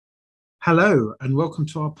Hello, and welcome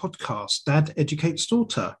to our podcast, Dad Educates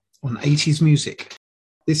Daughter, on 80s music.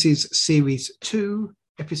 This is Series 2,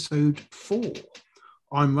 Episode 4.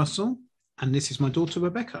 I'm Russell, and this is my daughter,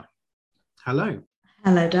 Rebecca. Hello.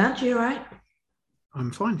 Hello, Dad. You all right?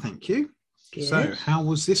 I'm fine, thank you. Good. So, how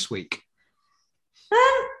was this week?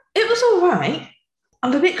 It was all right.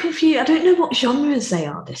 I'm a bit confused. I don't know what genres they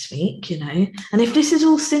are this week, And if this is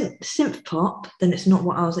all synth pop, then it's not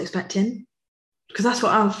what I was expecting. Because that's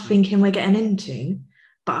what I was thinking we're getting into.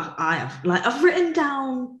 But I've written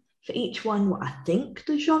down for each one what I think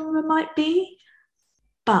the genre might be,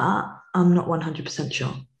 but I'm not 100%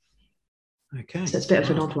 sure. Okay. So it's a bit of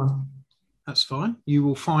an odd one. That's fine. You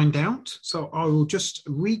will find out. So I will just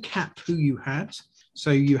recap who you had.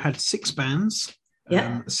 So you had 6 bands.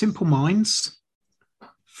 Yeah. Simple Minds,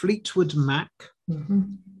 Fleetwood Mac, mm-hmm.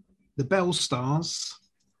 the Bell Stars,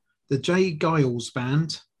 the J. Giles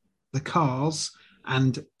Band, the Cars,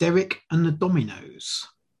 and Derek and the Dominoes.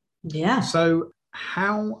 Yeah. So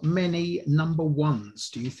how many number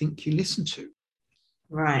ones do you think you listened to?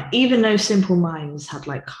 Right. Even though Simple Minds had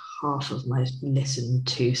like half of my listened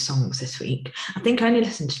to songs this week, I think I only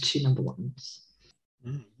listened to 2 number ones.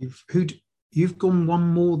 You've gone one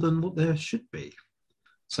more than what there should be.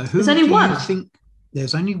 So who There's only do one. you think?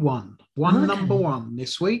 There's only one. Number one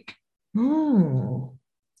this week. Oh.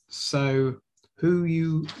 So who are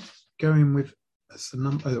you going with as the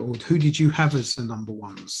number, or who did you have as the number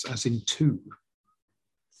ones, as in 2?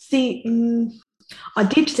 See, I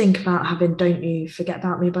did think about having Don't You Forget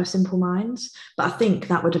About Me by Simple Minds, but I think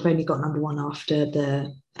that would have only got number 1 after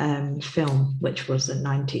the film, which was a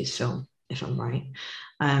 90s film, if I'm right.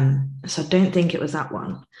 So I don't think it was that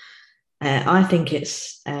one. I think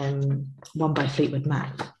it's one by Fleetwood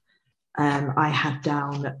Mac. I had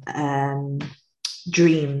down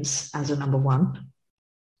Dreams as a number 1.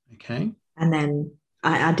 Okay. And then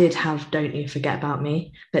I did have Don't You Forget About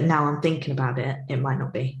Me, but now I'm thinking about it, it might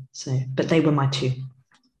not be. So, but they were my 2.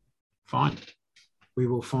 Fine. We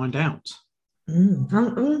will find out.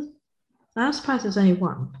 I'm surprised there's only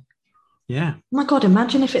 1. Yeah. Oh my God,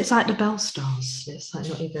 imagine if it's like the Bell Stars. It's like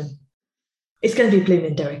not even... It's going to be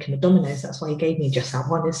Blooming Derek and the Dominoes. That's why you gave me just that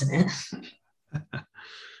one, isn't it?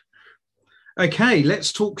 Okay,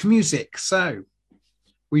 let's talk music. So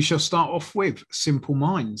we shall start off with Simple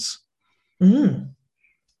Minds.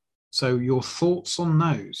 So your thoughts on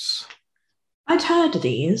those? I'd heard of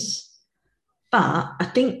these, but I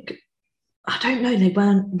don't know, they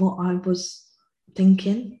weren't what I was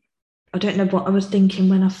thinking. I don't know what I was thinking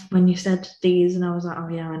when you said these, and I was like, oh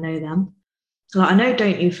yeah, I know them. Like I know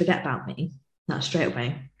Don't You Forget About Me. That's straight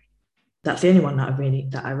away. That's the only one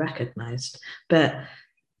that I recognised. But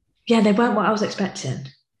yeah, they weren't what I was expecting.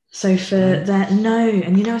 So for that, no.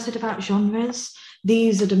 And I said about genres,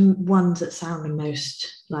 these are the ones that sound the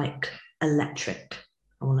most like electric,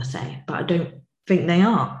 I want to say, but I don't think they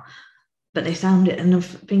are. But they sound it, and I'm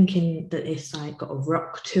thinking that it's like got a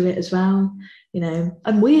rock to it as well,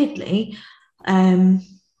 And weirdly,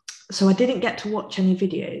 so I didn't get to watch any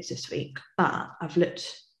videos this week, but I've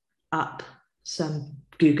looked up some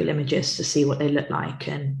Google images to see what they look like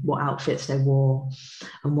and what outfits they wore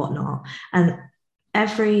and whatnot. And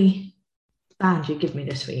every band you give me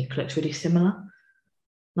this week looks really similar.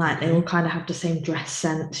 Like they all kind of have the same dress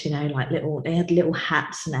sense, like they had little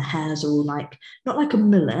hats and their hair's all like, not like a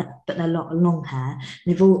mullet, but they're long hair.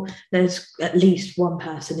 And there's at least one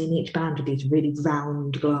person in each band with these really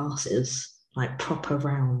round glasses, like proper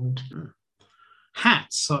round.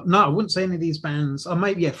 Hats? No, I wouldn't say any of these bands. Or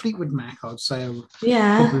maybe Fleetwood Mac, I'd say are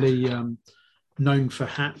probably known for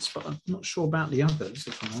hats, but I'm not sure about the others,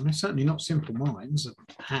 if I'm honest. Certainly not Simple Minds, a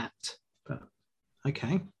hat, but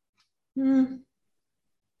okay.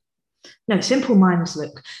 No, Simple Minds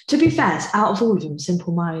to be fair, out of all of them,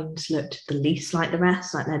 Simple Minds looked the least like the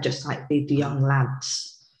rest. Like they're just like the young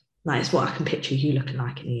lads. Like it's what I can picture you looking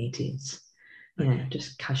like in the 80s.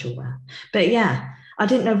 Just casual wear. But yeah, I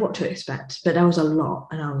didn't know what to expect, but there was a lot.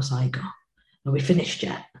 And I was like, are we finished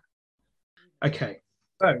yet? Okay,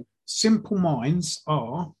 so Simple Minds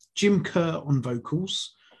are Jim Kerr on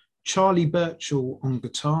vocals, Charlie Burchill on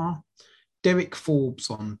guitar, Derek Forbes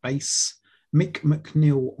on bass, Mick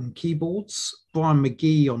McNeil on keyboards, Brian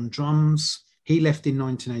McGee on drums. He left in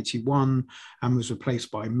 1981 and was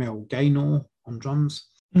replaced by Mel Gaynor on drums.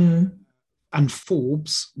 And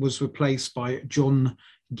Forbes was replaced by John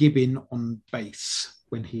Gibbon on bass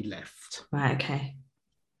when he left. Right, okay.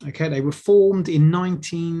 Okay, they were formed in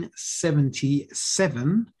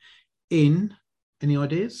 1977 in, any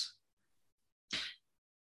ideas?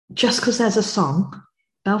 Just because there's a song,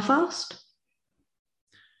 Belfast?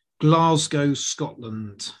 Glasgow,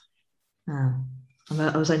 Scotland. Oh.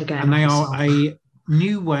 I was only going. And they are song. a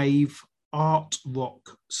new wave art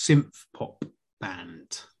rock synth pop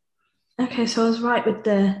band. Okay, so I was right with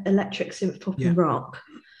the electric synth pop and rock.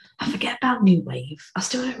 I forget about new wave. I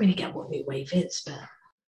still don't really get what new wave is, but.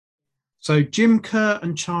 So Jim Kerr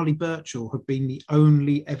and Charlie Birchall have been the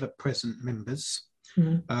only ever present members.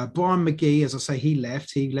 Brian McGee, as I say, he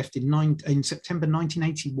left in September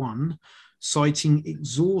 1981, citing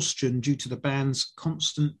exhaustion due to the band's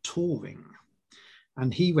constant touring.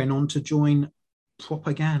 And he went on to join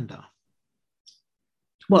Propaganda.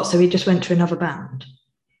 What, so he just went to another band?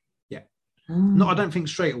 Yeah. No, I don't think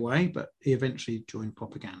straight away, but he eventually joined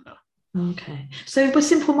Propaganda. Okay. So were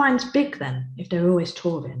Simple Minds big then, if they're always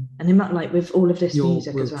touring? And they might, like, with all of this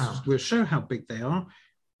music as well? We'll show how big they are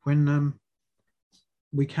when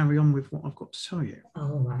we carry on with what I've got to tell you. Oh,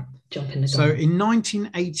 all right. Jump in the gun. So in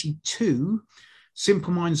 1982,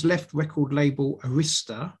 Simple Minds left record label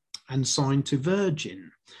Arista and signed to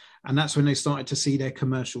Virgin. And that's when they started to see their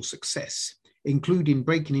commercial success, including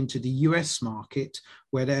breaking into the US market,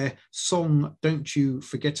 where their song Don't You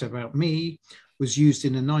Forget About Me was used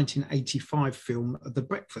in the 1985 film The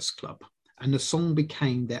Breakfast Club. And the song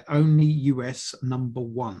became their only US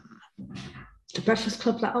 #1. The Breakfast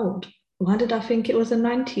Club that old? Why did I think it was a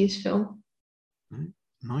 90s film?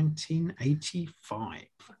 1985. It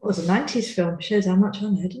was a 90s film. Shows how much I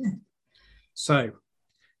know, doesn't it? So,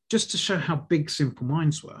 just to show how big Simple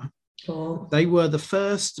Minds were, they were the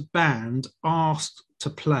first band asked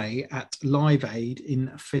to play at Live Aid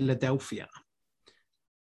in Philadelphia.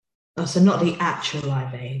 Oh, so not the actual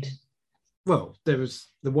Live Aid? Well, there was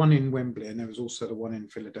the one in Wembley and there was also the one in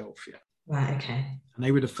Philadelphia. Right, okay. And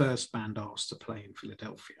they were the first band asked to play in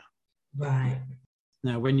Philadelphia. Right.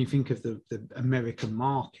 Now, when you think of the American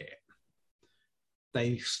market,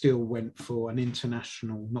 they still went for an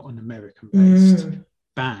international, not an American-based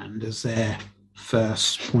band as their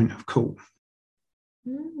first point of call.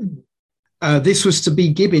 This was to be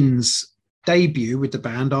Gibbons' debut with the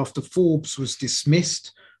band after Forbes was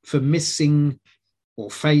dismissed for missing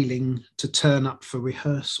or failing to turn up for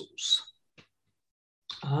rehearsals.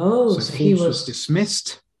 Oh, so Forbes was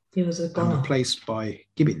dismissed. He was and replaced by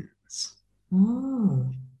Gibbons.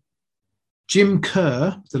 Oh. Jim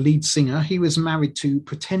Kerr, the lead singer, he was married to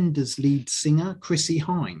Pretenders lead singer Chrissie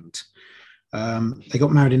Hynde. They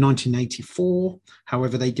got married in 1984.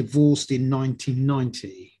 However, they divorced in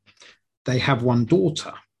 1990. They have one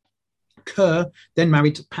daughter. Kerr then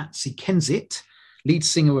married to Patsy Kensit, lead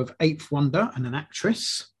singer of Eighth Wonder and an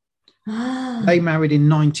actress. They married in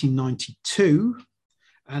 1992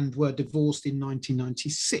 and were divorced in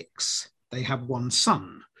 1996. They have one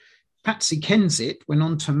son. Patsy Kensit went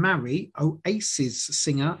on to marry Oasis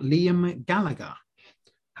singer Liam Gallagher.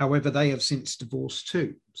 However, they have since divorced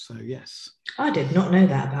too. So, yes. I did not know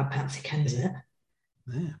that about Patsy Kensit.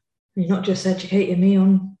 Yeah. You're not just educating me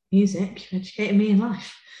on music, you're educating me in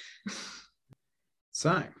life.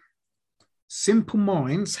 So, Simple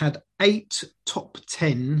Minds had 8 top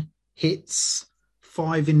 10 hits,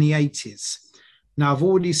 5 in the 80s. Now, I've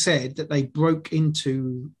already said that they broke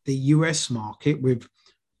into the US market with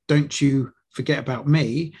Don't You Forget About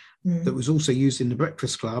Me, that was also used in The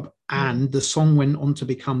Breakfast Club, and the song went on to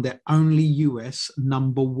become their only US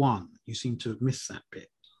 #1. You seem to have missed that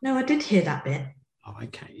bit. No, I did hear that bit. Oh,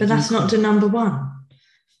 okay. But that's not the #1.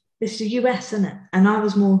 It's the US, isn't it? And I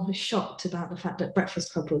was more shocked about the fact that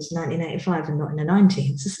Breakfast Club was 1985 and not in the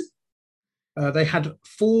 90s. They had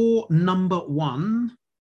 4 #1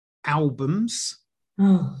 albums,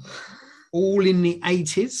 all in the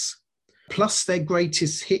 80s. Plus their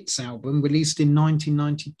greatest hits album released in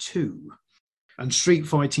 1992. And Street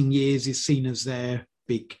Fighting Years is seen as their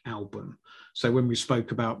big album. So when we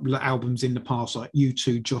spoke about albums in the past, like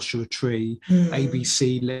U2, Joshua Tree,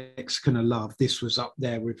 ABC, Lexicon of Love, this was up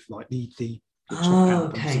there with like the top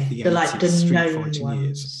albums of the 80s, like the Street known Fighting ones.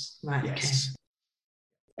 Years. Right, yes. Okay.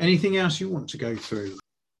 Anything else you want to go through?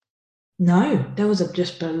 No, there was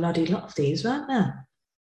just a bloody lot of these, weren't there?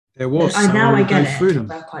 There was. I get it.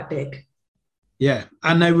 They're quite big. Yeah,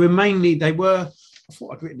 and they were, I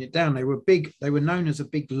thought I'd written it down, they were big, they were known as a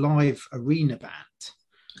big live arena band.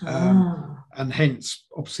 And hence,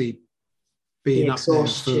 obviously, being up there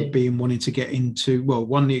for wanting to get into, well,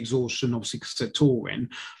 one, the exhaustion, obviously, because they're touring,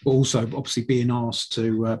 but also, obviously, being asked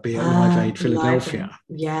to be at Live Aid Philadelphia.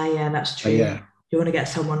 Yeah, that's true. Yeah. You want to get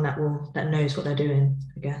someone that knows what they're doing,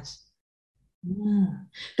 I guess. Yeah.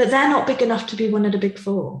 But they're not big enough to be one of the big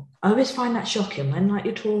 4. I always find that shocking when, like,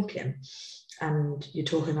 you're talking and you're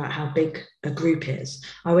talking about how big a group is.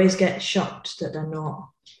 I always get shocked that they're not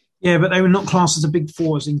Yeah, but they were not classed as a big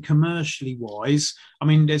four as in commercially wise. I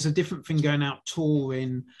mean, there's a different thing going out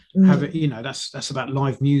touring, have it, Mm, you know, that's about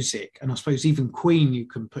live music. And I suppose even Queen you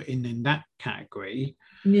can put in that category.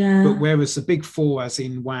 But yeah, whereas the big four, as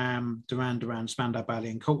in Wham, Duran Duran, Spandau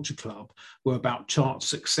Ballet, and Culture Club, were about chart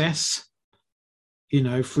success, you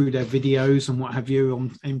know, through their videos and what have you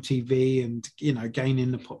on MTV and, you know,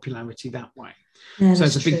 gaining the popularity that way. yeah, So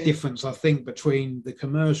it's that's a big true. difference, I think, between the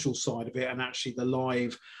commercial side of it and actually the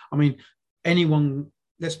live. I mean, anyone,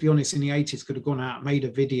 let's be honest, in the 80s could have gone out, made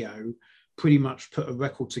a video, pretty much put a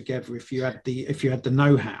record together if you had the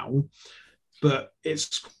know-how. But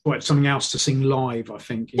it's quite something else to sing live, I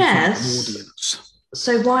think, in front of an Yes. audience.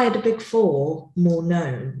 So why are the big four more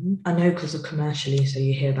known? I know because of commercially, so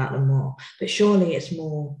you hear about them more. But surely it's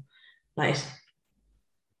more like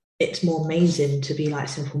it's more amazing to be like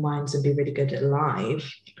Simple Minds and be really good at live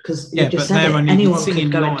because you've Yeah, just but said they're it. only Anyone could singing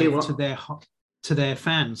go and do live what. to their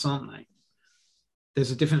fans, aren't they?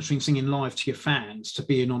 There's a difference between singing live to your fans to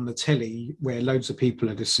being on the telly where loads of people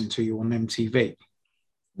are listening to you on MTV.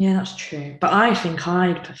 Yeah, that's true. But I think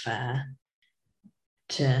I'd prefer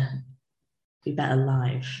to be better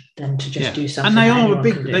live than to just Yeah, do and something that anyone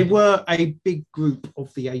can they do. were a big group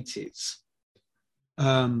of the 80s,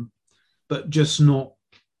 but just not.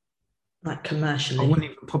 Like I commercially. wouldn't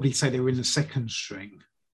even probably say they were in the second string,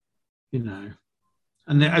 you know.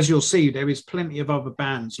 And as you'll see, there is plenty of other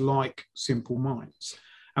bands like Simple Minds,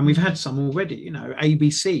 and we've had Mm. some already. You know,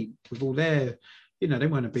 ABC with all their, you know, they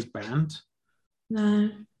weren't a big band.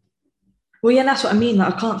 No. Well, yeah, that's what I mean.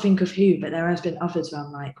 Like, I can't think of who, but there has been others where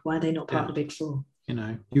I'm like, why are they not part Yeah, of the big four? you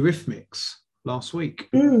know, Eurythmics last week.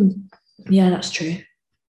 Mm. Yeah, that's true.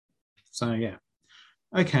 So yeah,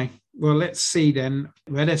 okay. Well, let's see then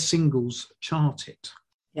where their singles charted.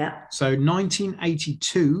 Yeah. So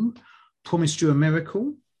 1982, Promised You a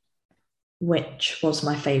Miracle. Which was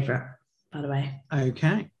my favorite, by the way.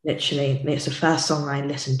 Okay. Literally, it's the first song I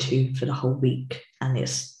listened to for the whole week, and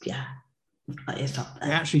it's up It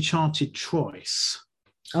there. actually charted twice.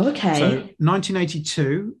 Oh, So okay.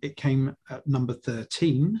 1982, it came at number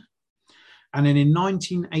 13. And then in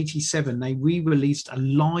 1987, they re-released a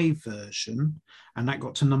live version, and that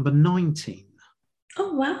got to number 19.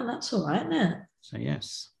 Oh wow, that's all right, isn't it? So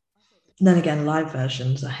yes. Then again, live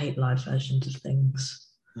versions. I hate live versions of things.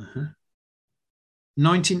 Uh-huh.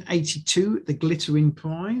 1982, the Glittering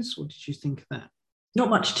Prize. What did you think of that? Not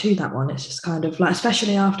much to that one. It's just kind of like,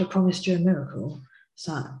 especially after Promised You a Miracle.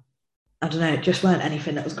 So I don't know. It just weren't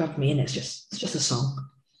anything that was grabbing me in. It's just a song.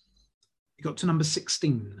 It got to number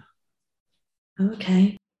 16.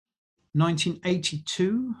 Okay.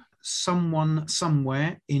 1982, Someone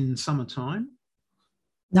Somewhere in Summertime.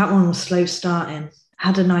 That one was slow starting.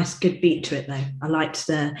 Had a nice good beat to it though. I liked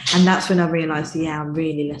and that's when I realised, yeah, I'm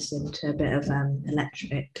really listening to a bit of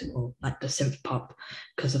electric or like the synth pop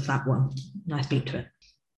because of that one. Nice beat to it.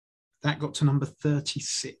 That got to number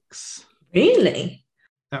 36. Really?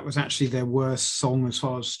 That was actually their worst song as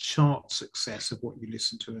far as chart success of what you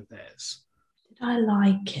listen to of theirs. Did I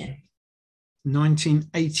like it?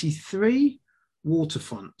 1983,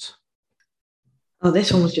 Waterfront. Oh,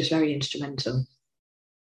 this one was just very instrumental.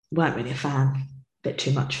 Weren't really a fan. Bit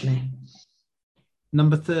too much for me.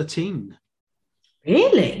 Number 13.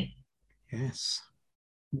 Really? Yes.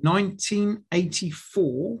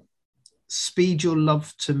 1984, Speed Your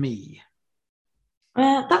Love to Me.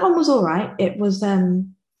 That one was all right. It was a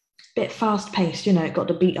bit fast paced. It got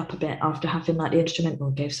the beat up a bit after having like the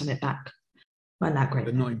instrumental gave something back. Wasn't that great?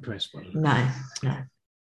 But not impressed by that. No, no.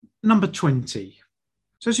 Number 20.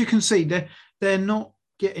 So as you can see, they're not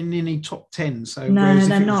getting any top 10. So No, whereas if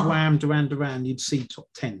they're it was not. Wham, Duran Duran, you'd see top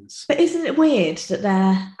 10s. But isn't it weird that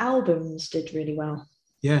their albums did really well,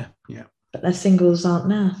 Yeah, yeah. but their singles aren't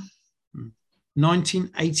now?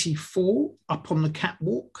 1984, Up on the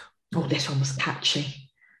Catwalk. Oh, this one was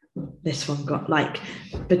catchy. This one got like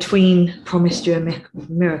between Promised You a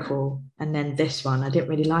Miracle and then this one. I didn't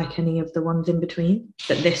really like any of the ones in between,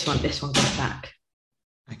 but this one got back.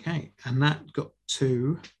 Okay, and that got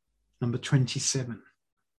to number 27.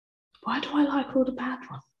 Why do I like all the bad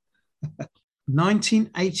ones?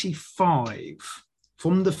 1985,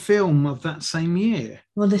 from the film of that same year.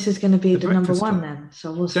 Well, this is going to be The the number Breakfast one Club. then.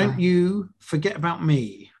 So we'll Don't You Forget About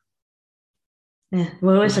Me. Yeah,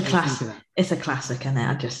 well, it's What a do you think of classic. that? It's a classic, and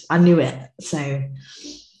I knew it, so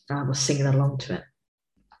I was singing along to it.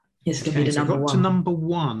 It's going to be the So it number got to one. number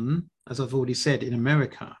one, as I've already said, in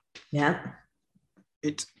America. Yeah.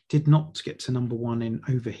 It did not get to number one in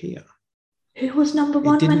over here. Who was number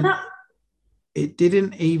one when that? It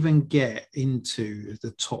didn't even get into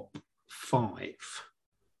the top 5.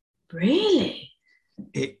 Really?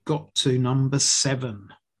 It got to number 7.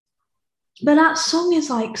 But that song is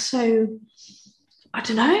like so, I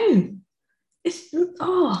don't know.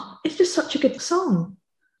 It's just such a good song.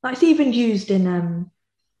 Like it's even used in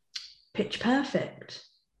Pitch Perfect.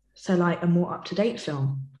 So like a more up-to-date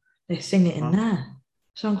film. They sing it in Huh? there.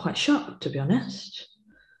 So I'm quite shocked, to be honest.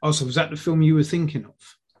 Oh, so was that the film you were thinking of?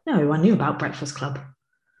 No, I knew about Breakfast Club.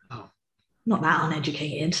 Oh, Not that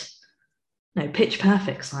uneducated. No, Pitch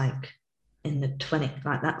Perfect's like in the 20,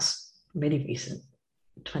 like that's really recent.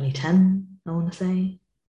 2010, I want to say.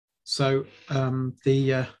 so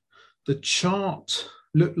the chart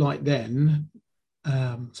looked like then.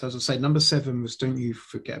 So as I say, number 7 was "Don't You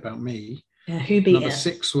Forget About Me." Yeah, who beat Number it?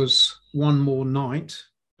 6 was "One More Night"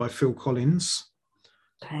 by Phil Collins.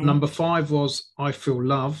 Okay. Number 5 was "I Feel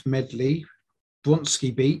Love" medley,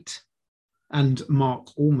 Bronski Beat, and Mark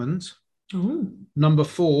Almond. Oh, Number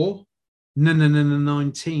 4, "Na Na Na Na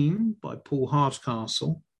 19" by Paul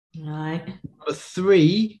Hardcastle. right. Number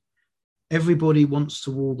 3, "Everybody Wants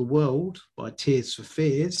to Rule the World" by Tears for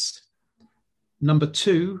Fears. Number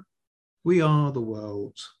 2, "We Are the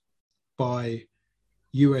World" by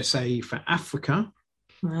USA for Africa.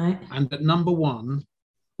 Right. And at number 1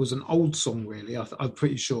 was an old song, really. I'm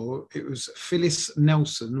pretty sure it was Phyllis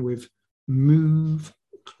Nelson with "Move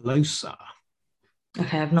Closer."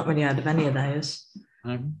 Okay, I've not really heard of any of those.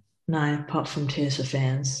 Um, No, apart from Tears for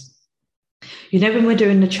Fears. You know, when we're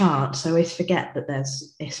doing the charts, I always forget that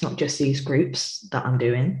it's not just these groups that I'm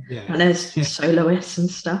doing. yeah, And there's yeah. soloists and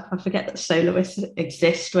stuff. I forget that soloists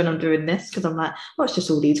exist when I'm doing this because I'm like, oh, it's just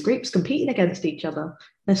all these groups competing against each other.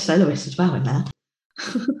 There's soloists as well in there.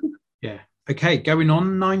 Yeah. Okay, going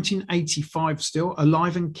on, 1985 still,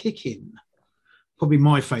 "Alive and Kicking." Probably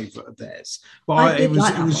my favourite of theirs. But I did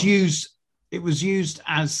like it that was one. used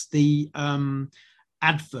as the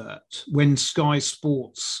advert when Sky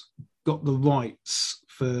Sports got the rights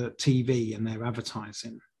for TV and their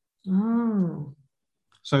advertising. Oh.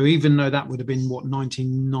 So even though that would have been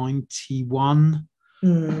 1991,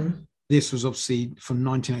 Hmm. this was obviously from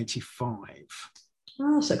 1985.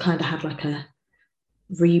 Oh, so it kind of had like a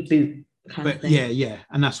reboot kind of But yeah, thing. yeah,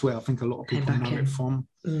 and that's where I think a lot of Came people back know it in. from.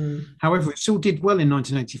 Mm. However, it still did well in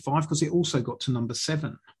 1985 because it also got to number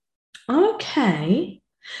 7. Okay.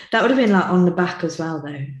 That would have been like on the back as well,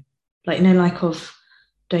 though. Like, like of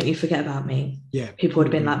Don't You Forget About Me. Yeah, People would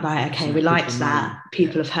have been like, right, okay, we so people liked know. that. Yeah,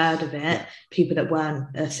 People have heard of it. yeah. People that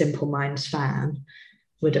weren't a Simple Minds fan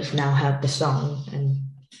would have now heard the song and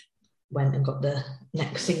went and got the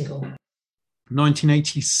next single.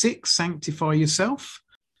 1986, "Sanctify Yourself."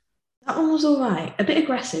 That one was all right. A bit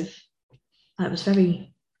aggressive. That was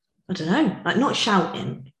very, I don't know, like not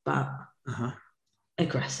shouting, but Uh-huh.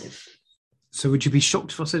 aggressive. So would you be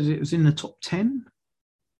shocked if I said it was in the top 10?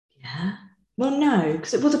 Yeah. Well, no,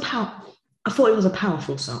 because it was I thought it was a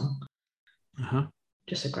powerful song, Uh-huh.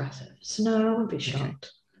 just aggressive. So no, I wouldn't be Okay.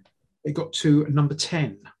 shocked. It got to number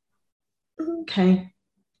 10. Okay.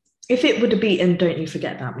 If it would have beaten Don't You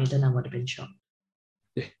Forget About Me, then I would have been shocked.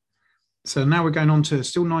 Yeah. So now we're going on to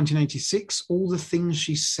still 1986, "All the Things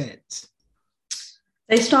She Said."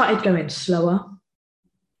 They started going slower,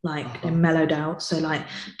 like they mellowed out. So like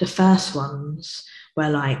the first ones were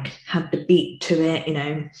like had the beat to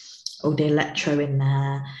it, all the electro in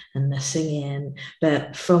there and the singing.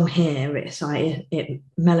 But from here, it's like it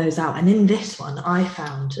mellows out. And in this one, I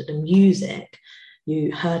found that the music,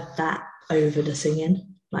 you heard that over the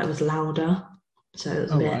singing, like it was louder. So it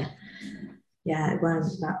was a bit, Right. yeah, it weren't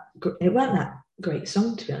that great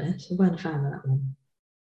song, to be honest. I weren't a fan of that one.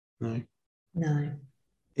 No. No.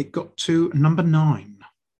 It got to number 9.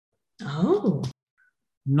 Oh.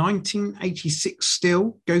 1986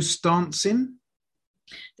 still, "Ghost Dancing."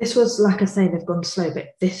 This was, like I say, they've gone slow,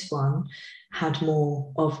 but this one had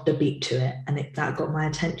more of the beat to it, and that got my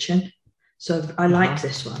attention. So I liked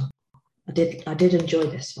this one. I did enjoy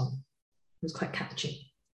this one. It was quite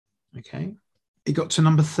catchy. Okay. It got to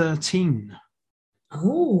number 13.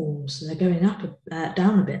 Oh, so they're going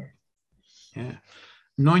down a bit. Yeah.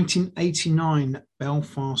 1989,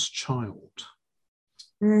 "Belfast Child."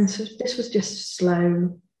 So this was just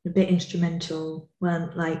slow, a bit instrumental.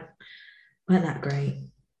 weren't that great.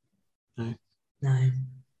 No. No.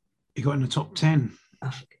 It got in the top 10.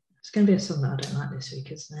 It's going to be a song that I don't like this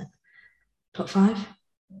week, isn't it? Top 5?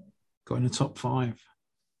 Got in the top 5.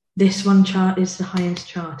 This one chart is the highest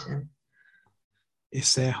charting.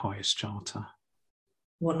 It's their highest charter.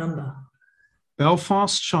 What number?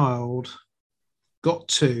 "Belfast Child" got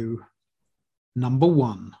to number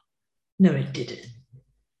 1. No, it didn't.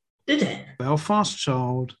 Did it? "Belfast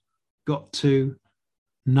Child" got to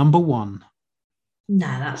number 1. No,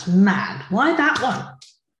 that's mad. Why that one?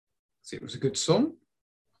 It was a good song.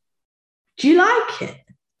 Do you like it?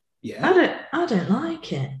 Yeah. I don't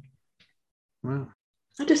like it. Wow.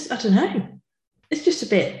 I don't know. It's just a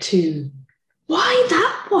bit too. Why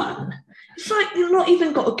that one? It's like you've not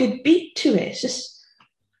even got a good beat to it. It's just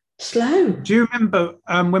slow. Do you remember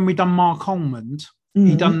when we done Mark Almond?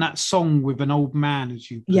 He done that song with an old man, as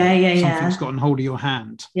you put Yeah, it. yeah, Something's yeah. gotten hold of your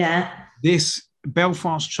hand. Yeah. This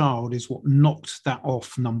Belfast Child is what knocked that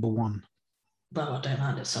off number one. Well, I don't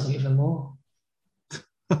like that song even more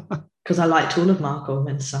because I liked all of Mark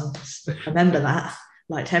Allman's songs. Remember that?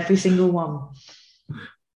 Liked every single one.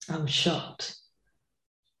 I'm shocked.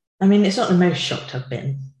 I mean, it's not the most shocked I've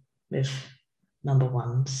been with number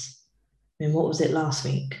ones. I mean, what was it last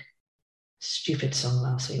week? Stupid song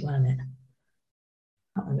last week, wasn't it?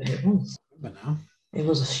 I can't remember who it was. But now, It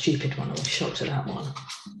was a stupid one. I was shocked at that one.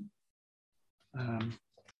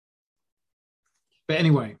 but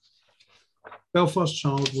anyway, Belfast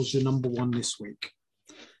Child was the number one this week.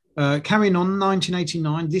 Carrying on,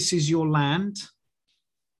 1989, This Is Your Land.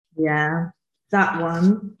 Yeah, that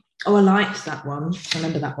one. Oh, I liked that one. I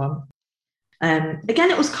remember that one.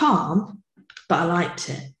 Again, it was calm, but I liked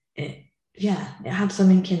it. It had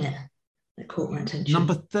something in it that caught my attention.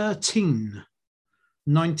 Number 13,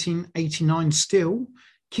 1989 still,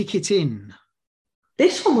 Kick It In.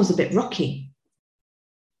 This one was a bit rocky.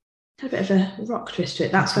 Had a bit of a rock twist to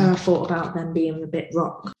it. That's where I thought about them being a bit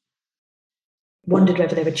rock. Wondered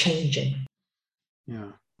whether they were changing.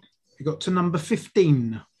 Yeah. We got to number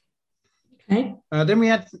 15. Okay. Then we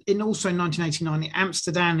had, in also 1989, the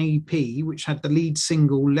Amsterdam EP, which had the lead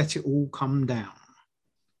single, Let It All Come Down.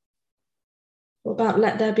 What about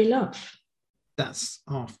Let There Be Love? That's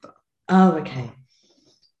after. Oh, okay.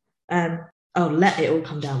 Let It All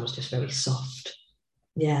Come Down was just very soft.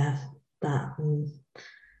 Yeah, that.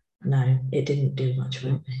 No, it didn't do much for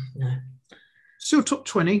me. No. Still top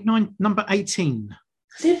 20, number 18.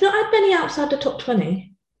 So you've not had many outside the top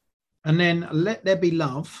 20. And then Let There Be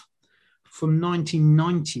Love from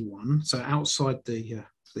 1991, so outside the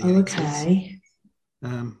okay.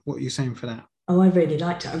 What are you saying for that? Oh, I really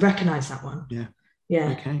liked it. I recognise that one. Yeah.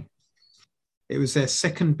 Yeah. Okay. It was their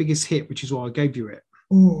second biggest hit, which is why I gave you it.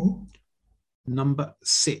 Ooh. Number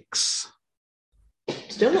 6.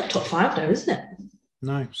 Still not top 5 though, isn't it?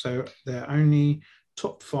 No, so their only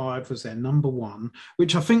top 5 was their number 1,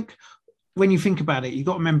 which I think when you think about it, you've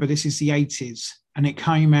got to remember this is the 80s and it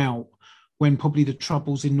came out when probably the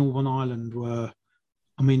troubles in Northern Ireland were,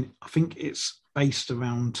 I mean, I think it's based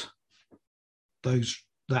around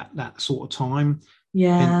that sort of time.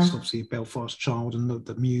 Yeah. Hence, obviously, Belfast Child and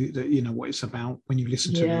the music, you know, what it's about when you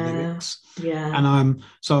listen to the lyrics. Yeah. And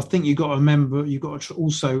so I think you've got to remember, you've got to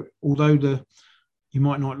also, although you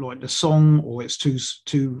might not like the song or it's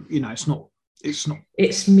too, you know, it's not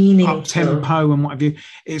it's meaningful, up tempo and what have you.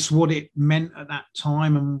 It's what it meant at that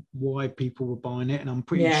time and why people were buying it. And I'm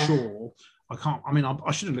pretty sure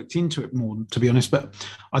I should have looked into it more, to be honest, but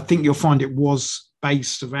I think you'll find it was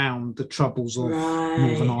based around the troubles of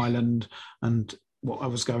Northern Ireland and what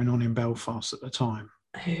was going on in Belfast at the time.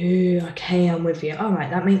 Oh, okay, I'm with you. All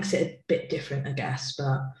right, that makes it a bit different, I guess.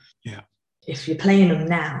 But yeah, if you're playing them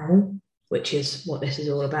now, which is what this is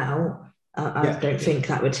all about, I don't think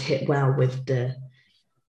that would hit well with the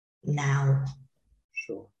now.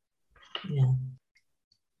 Sure. Yeah.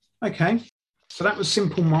 Okay, so that was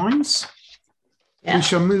Simple Minds. Yeah. We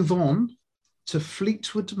shall move on to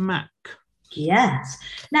Fleetwood Mac. Yes.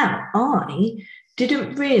 Now, I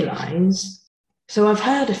didn't realise. So I've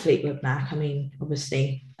heard of Fleetwood Mac. I mean,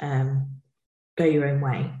 obviously, Go Your Own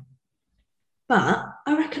Way. But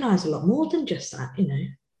I recognise a lot more than just that, you know.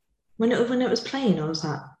 When it was playing, I was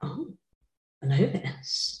like, oh, I know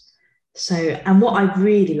this. So, and what I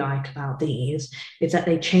really like about these is that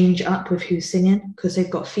they change up with who's singing because they've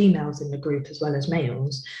got females in the group as well as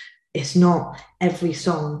males. It's not every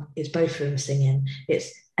song is both of them singing.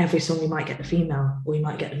 It's every song you might get the female or you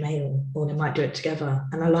might get the male or they might do it together.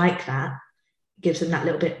 And I like that. It gives them that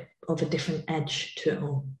little bit of a different edge to it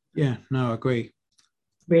all. Yeah, no, I agree.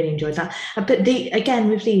 Really enjoyed that. But again,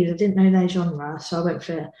 with these, I didn't know their genre, so I went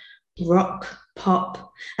for rock,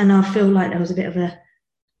 pop, and I feel like there was a bit of a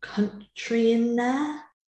country in there.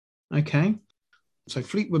 Okay. So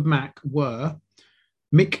Fleetwood Mac were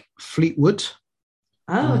Mick Fleetwood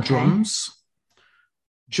on drums,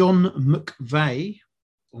 John McVeigh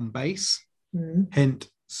on bass, hence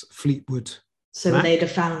Fleetwood So Mac. Were they the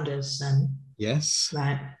founders then? Yes.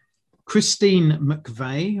 Right. Christine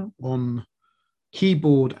McVeigh on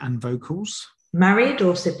keyboard and vocals. Married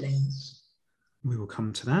or siblings? We will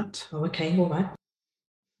come to that. Oh, okay, all right.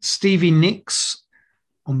 Stevie Nicks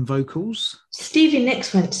on vocals. Stevie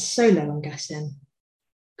Nicks went solo, I'm guessing,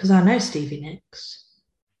 because I know Stevie Nicks.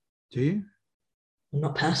 Do you? Well,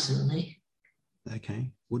 not personally.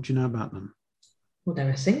 Okay. What do you know about them? Well, they're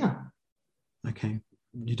a singer. Okay.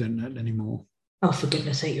 You don't know it anymore. Oh, for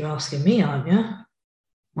goodness sake, you're asking me, aren't you?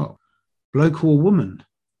 Well, bloke or woman?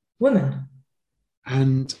 Woman.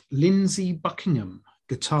 And Lindsay Buckingham,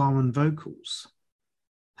 guitar and vocals.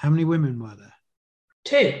 How many women were there?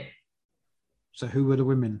 2. So who were the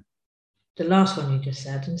women? The last one you just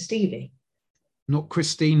said, and Stevie. Not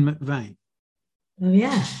Christine McVie. Oh,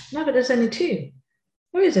 yeah. No, but there's only 2.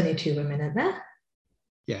 There is only 2 women in there.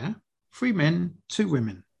 Yeah. 3 men, 2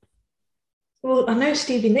 women. Well, I know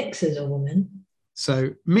Stevie Nicks is a woman.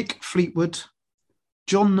 So Mick Fleetwood,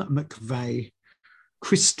 John McVie,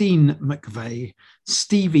 Christine McVie,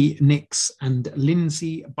 Stevie Nicks, and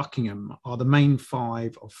Lindsay Buckingham are the main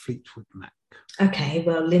 5 of Fleetwood Mac. Okay,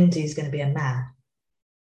 well, Lindsay's going to be a man.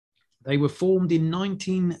 They were formed in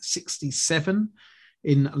 1967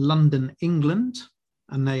 in London, England,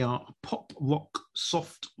 and they are a pop rock,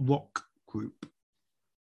 soft rock group.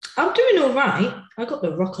 I'm doing all right. I got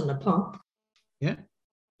the rock on the pop. Yeah.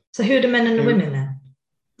 So who are the men and the women then?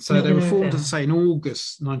 So they were formed, as I say, in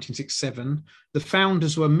August 1967. The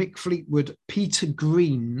founders were Mick Fleetwood, Peter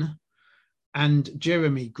Green, and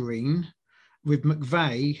Jeremy Green, with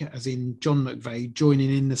McVie, as in John McVie,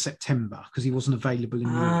 joining in the September because he wasn't available in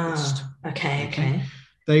August. Okay.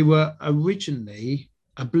 They were originally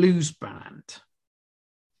a blues band.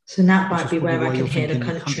 So that might be where I can hear the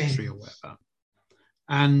country or whatever.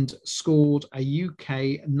 And scored a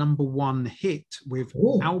UK #1 hit with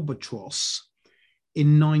Albatross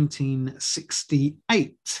in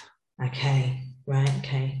 1968. Okay, right,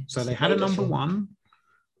 okay. So they had a #1,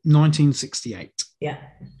 1968. Yeah.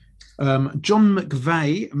 John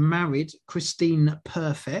McVie married Christine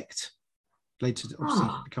Perfect, later obviously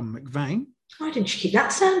become McVie. Why didn't she keep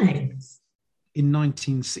that surname? In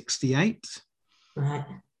 1968. Right.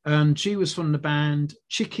 And she was from the band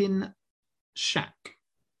Chicken Shack.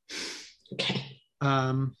 Okay.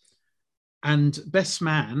 And best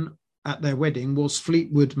man at their wedding was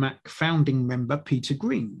Fleetwood Mac founding member Peter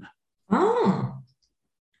Green. Oh.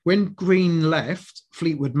 When Green left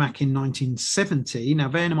Fleetwood Mac in 1970, now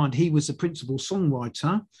bear in mind he was the principal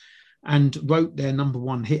songwriter and wrote their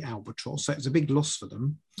 #1 hit Albatross, so it was a big loss for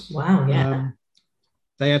them. Wow, yeah.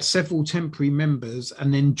 They had several temporary members,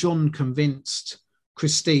 and then John convinced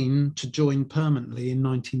Christine to join permanently in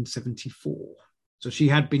 1974. So she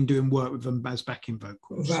had been doing work with them as backing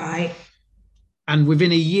vocals. Right. And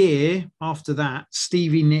within a year after that,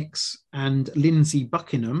 Stevie Nicks and Lindsay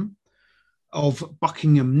Buckingham of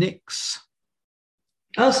Buckingham Nicks.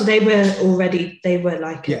 Oh, so they were like a group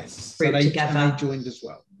together. And they joined as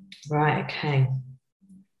well. Right, okay.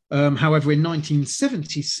 However, in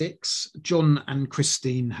 1976, John and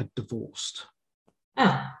Christine had divorced.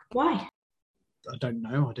 Oh, why? I don't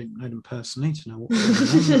know. I didn't know them personally to know what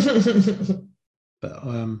was going on. But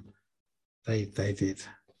they did.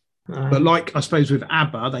 Right. But like, I suppose with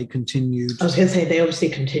ABBA, they continued. I was going to say, they obviously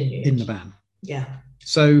continued. In the band. Yeah.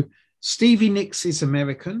 So Stevie Nicks is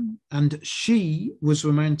American, and she was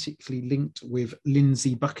romantically linked with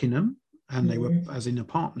Lindsay Buckingham, and they were as in a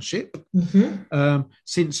partnership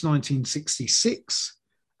since 1966,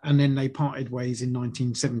 and then they parted ways in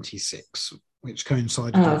 1976, which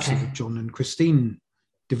coincided with John and Christine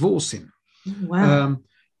divorcing. Wow.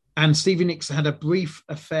 And Stevie Nicks had a brief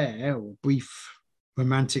affair or brief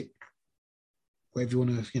romantic, whatever you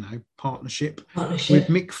want to, partnership with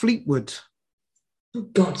Mick Fleetwood. Oh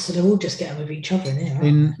God, so they're all just getting with each other now.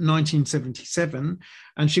 In 1977.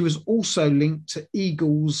 And she was also linked to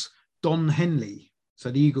Eagles' Don Henley.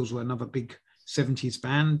 So the Eagles were another big 70s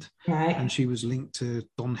band. Right. And she was linked to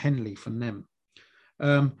Don Henley from them.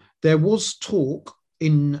 There was talk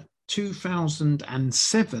in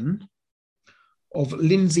 2007 of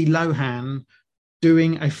Lindsay Lohan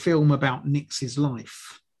doing a film about Nicks's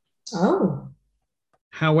life. Oh.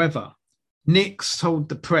 However, Nicks told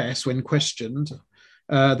the press when questioned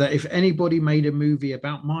that if anybody made a movie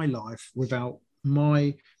about my life without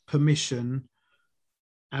my permission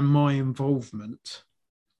and my involvement,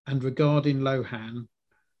 and regarding Lohan,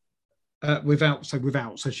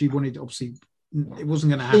 so she wanted, obviously, it wasn't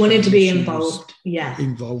going to happen. She wanted to be involved,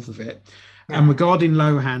 involved with it. Yeah. And regarding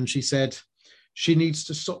Lohan, she said she needs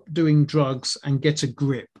to stop doing drugs and get a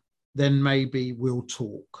grip. Then maybe we'll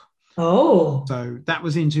talk. Oh. So that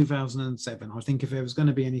was in 2007. I think if there was going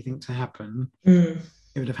to be anything to happen, it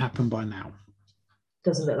would have happened by now.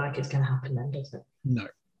 Doesn't look like it's going to happen then, does it? No.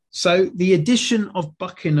 So the addition of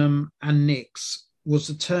Buckingham and Nicks was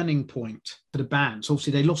the turning point for the band. So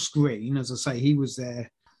obviously they lost Green. As I say, he was their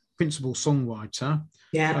principal songwriter.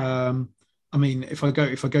 Yeah. I mean, if I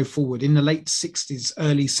go forward in the late 60s,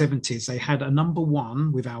 early 70s, they had a number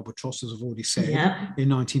one with Albatross, as I've already said, Yeah. in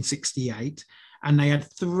 1968, and they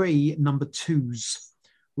had three number twos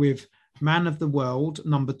with Man of the World,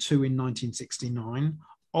 number two in 1969,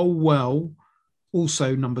 Oh Well,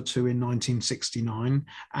 also number two in 1969,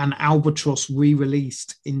 and Albatross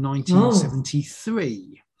re-released in Oh,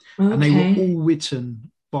 1973, and they were okay. all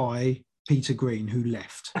written by Peter Green, who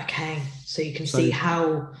left. Okay. So you can see So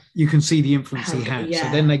how, you can see the influence he had. So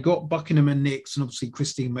then yeah. they got Buckingham and Nicks, and obviously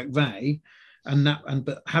Christine McVie,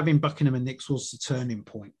 but having Buckingham and Nicks was the turning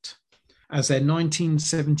point. As their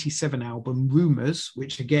 1977 album Rumours,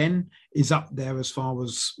 which again is up there as far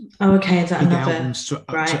as Oh, okay. Is that big another? albums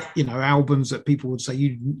Right. albums that people would say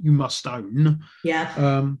you must own.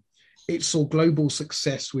 Yeah. It saw global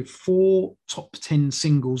success with 4 top 10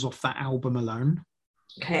 singles off that album alone.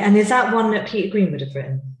 Okay. And is that one that Peter Green would have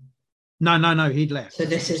written? No, he'd left. So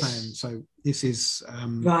That's this what I'm is saying. So this is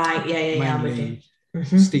right. Yeah. I'm with you.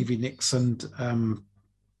 mainly Stevie Nicks and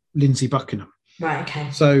Lindsey Buckingham. Right. Okay.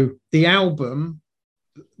 So the album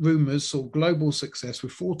Rumours saw global success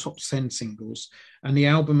with 4 top 10 singles, and the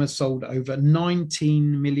album has sold over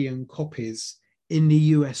 19 million copies in the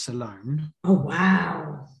US alone. Oh,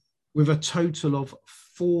 wow. With a total of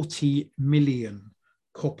 40 million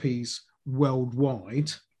copies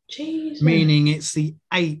worldwide. Jesus. Meaning it's the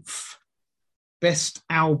 8th best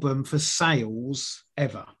album for sales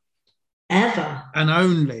ever. And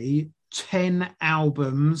only 10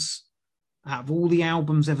 albums, out of all the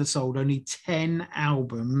albums ever sold, only 10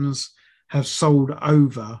 albums have sold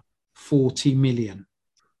over 40 million.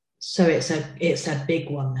 So it's a big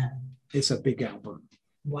one then. It's a big album.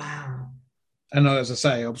 Wow. And as I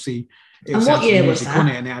say, obviously, it was what year was that? On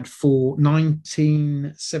it, and it had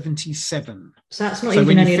 1977. So that's not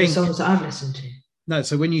even any of the songs that I've listened to. No,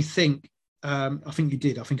 so when you think, I think you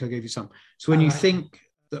did. I think I gave you some. So when you think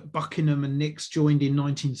that Buckingham and Nicks joined in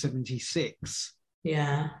 1976,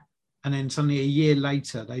 yeah, and then suddenly a year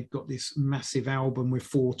later they've got this massive album with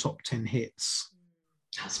 4 top 10 hits.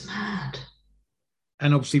 That's mad.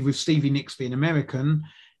 And obviously with Stevie Nicks being American,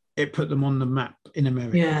 it put them on the map in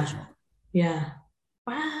America as well. Yeah.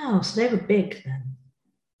 Wow. So they were big then.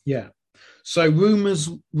 Yeah. So Rumours,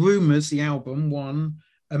 the album, won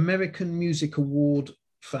American Music Award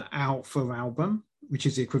for album, which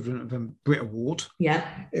is the equivalent of a Brit Award. Yeah.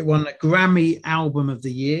 It won a Grammy Album of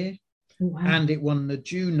the Year. Wow. And it won the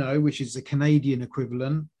Juno, which is the Canadian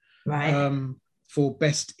equivalent, for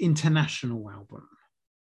Best International Album.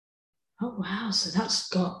 Oh, wow. So that's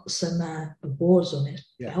got some awards on it.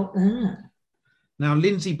 Yeah. Belt there. Now,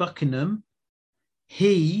 Lindsey Buckingham,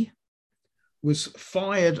 he was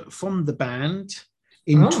fired from the band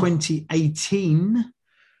in 2018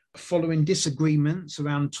 following disagreements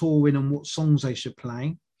around touring and what songs they should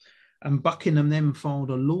play. And Buckingham then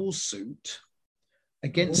filed a lawsuit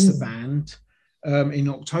against the band in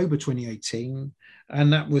October 2018,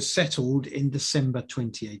 and that was settled in December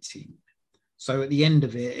 2018. So at the end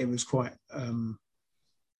of it, it was quite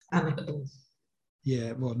amicable.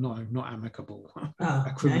 Yeah, well, no, not amicable.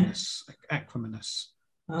 Acrimonious. Acrimonious.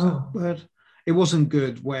 Oh, word. It wasn't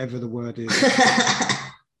good, whatever the word is.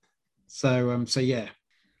 So yeah.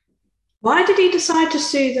 Why did he decide to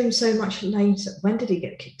sue them so much later? When did he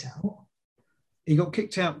get kicked out? He got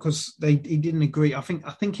kicked out because he didn't agree. I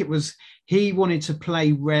think it was he wanted to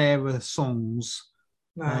play rarer songs,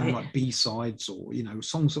 like B-sides or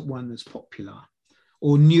songs that weren't as popular,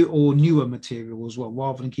 or newer material as well,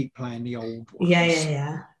 rather than keep playing the old ones.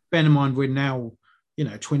 Yeah. Bear in mind we're now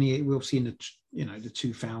 28. We'll see in the the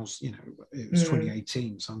 2000. It was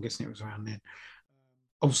 2018, so I'm guessing it was around then.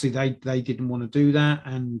 Obviously, they didn't want to do that,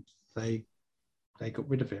 and they got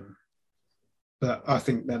rid of him. But I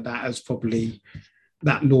think that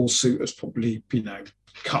lawsuit has probably,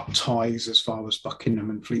 cut ties as far as Buckingham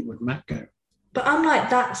and Fleetwood Mac go. But I'm like,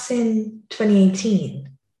 that's in 2018.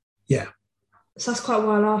 Yeah. So that's quite a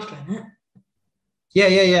while after, isn't it?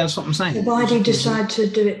 Yeah, that's what I'm saying. Well, why did he decide to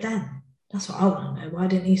do it then? That's what I want to know. Why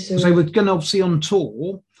didn't he sue? Because they were going to obviously on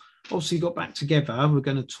tour. Obviously got back together. We're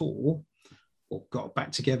going to tour. Or got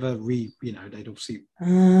back together, they'd obviously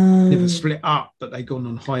never split up, but they'd gone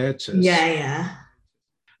on hiatus. Yeah.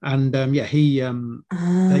 And they obviously were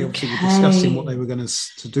discussing what they were going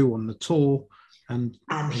to do on the tour, and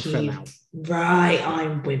he fell out. Right,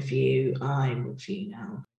 I'm with you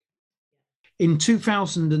now. In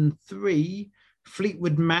 2003,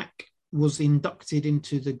 Fleetwood Mac was inducted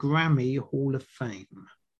into the Grammy Hall of Fame.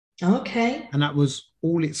 Okay. And that was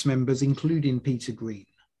all its members, including Peter Green.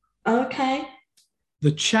 Okay.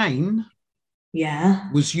 The chain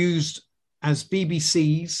was used as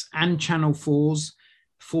BBC's and Channel 4's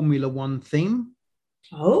Formula One theme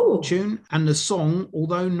tune. And the song,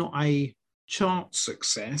 although not a chart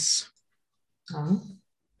success,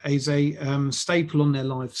 is a staple on their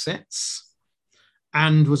live sets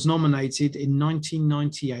and was nominated in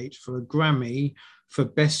 1998 for a Grammy for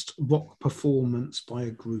Best Rock Performance by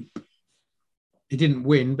a Group. It didn't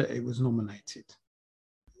win, but it was nominated.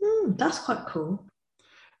 That's quite cool.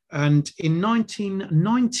 And in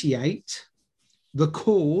 1998, The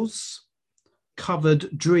Cause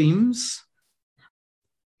covered Dreams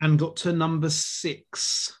and got to number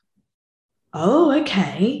 6. Oh,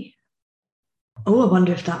 okay. Oh, I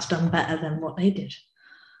wonder if that's done better than what they did.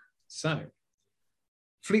 So,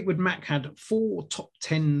 Fleetwood Mac had 4 top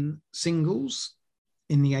 10 singles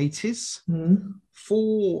in the 80s,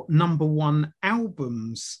 4 number 1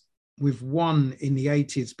 albums, with 1 in the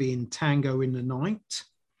 80s being Tango in the Night.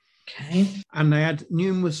 Okay. And they had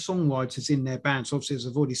numerous songwriters in their band. So obviously, as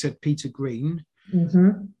I've already said, Peter Green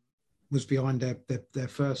was behind their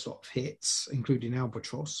first lot of hits, including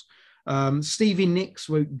Albatross. Stevie Nicks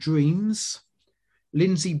wrote Dreams.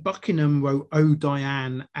 Lindsey Buckingham wrote Oh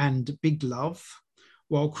Diane and Big Love,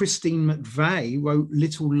 while Christine McVie wrote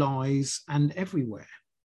Little Lies and Everywhere.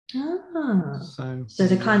 So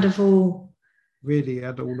they kind of all really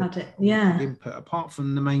had all the input, apart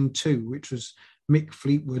from the main 2, which was Mick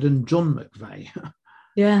Fleetwood and John McVie.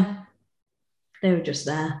 Yeah, they were just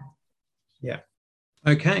there. Yeah.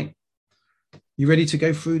 Okay. You ready to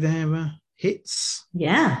go through their hits?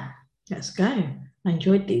 Yeah, let's go. I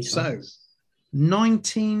enjoyed these ones.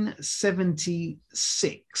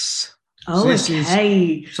 1976. Oh, so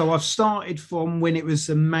okay. So I've started from when it was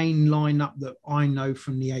the main lineup that I know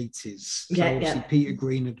from the 80s. So obviously Peter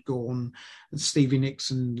Green had gone, and Stevie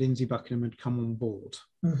Nicks and Lindsey Buckingham had come on board.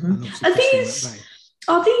 Are these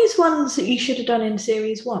ones that you should have done in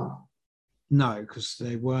series 1? No, because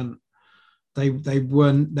they weren't. They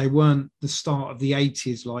weren't the start of the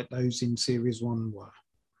 80s like those in series 1 were.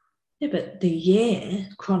 Yeah, but the year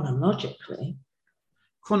chronologically,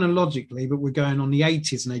 but we're going on the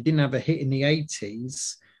 80s, and they didn't have a hit in the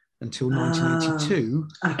 80s until 1982.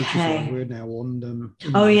 Okay, which is why we're now on them.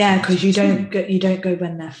 Oh yeah, because you don't go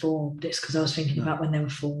when they're formed. It's because I was thinking about when they were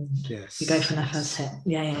formed. Yes, you go from their first hit.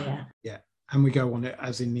 Yeah. And we go on it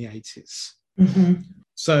as in the 80s.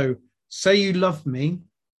 So, Say You Love Me,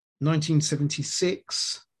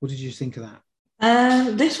 1976. What did you think of that?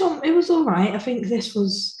 This one, it was all right. I think this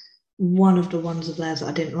was one of the ones of theirs that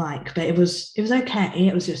I didn't like, but it was okay.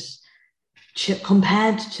 It was just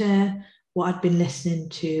compared to what I'd been listening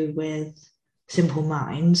to with Simple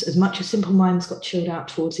Minds. As much as Simple Minds got chilled out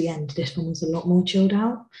towards the end, this one was a lot more chilled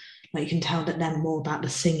out. Like, you can tell that they're more about the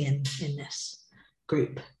singing in this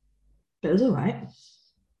group, but it was all right.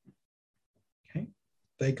 Okay,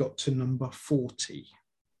 they got to number 40.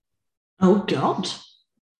 Oh God.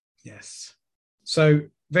 Yes. So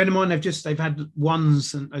bear in mind, they've had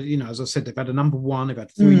ones, and as I said, they've had a number 1, they've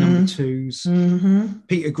had 3 number 2s.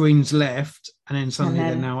 Peter Green's left, and then suddenly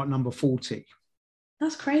they're now at number 40.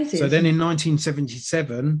 That's crazy. So then in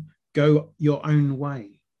 1977, Go Your Own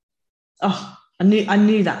Way. Oh, I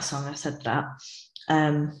knew that song. I said that,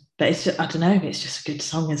 but it's just, I don't know. It's just a good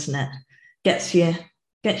song, isn't it? Gets you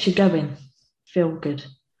going. Feel good,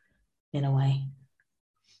 in a way.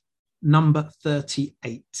 Number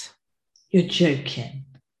 38. You're joking.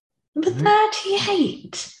 Number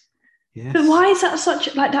 38. Yes. But why is that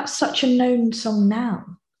that's such a known song now?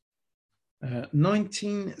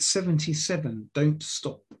 1977, Don't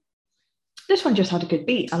Stop. This one just had a good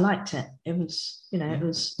beat. I liked it. It was, it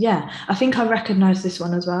was, I think I recognised this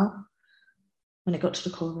one as well when it got to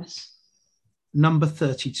the chorus. Number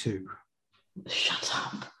 32. Shut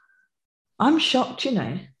up. I'm shocked,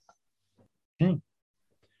 Okay.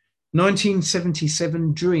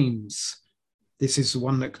 1977, Dreams. This is the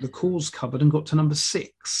one that The Cause covered and got to number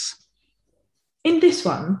 6. In this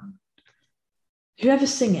one,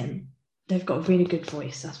 whoever's singing, they've got a really good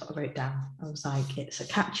voice. That's what I wrote down. I was like, it's a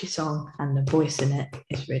catchy song and the voice in it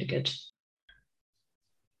is really good.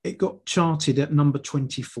 It got charted at number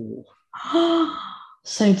 24.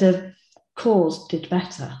 So The Cause did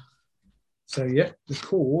better. So, The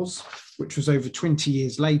Cause, which was over 20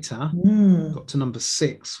 years later, got to number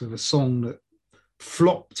 6 with a song that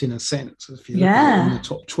flopped in a sense, if you look at it in the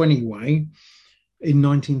top 20 way, in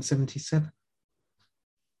 1977.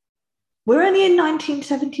 We're only in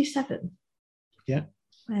 1977. Yeah.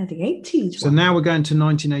 Where the 80s. So now we're going to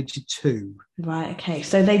 1982. Right, okay.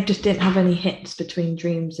 So they just didn't have any hits between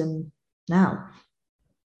Dreams and now?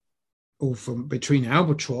 Or from between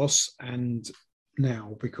Albatross and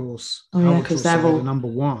now, because Albatross they're all the number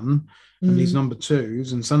 1 and these number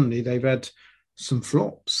 2s, and suddenly they've had some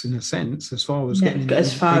flops in a sense, as far as Yeah, getting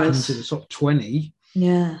as far making as into the top 20.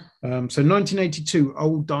 yeah. So 1982,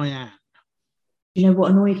 Old Diane. You know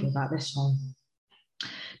what annoyed me about this song?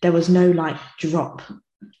 There was no like drop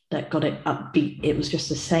that got it upbeat. It was just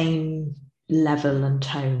the same level and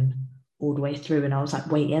tone all the way through, and I was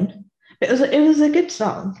like waiting. It was a good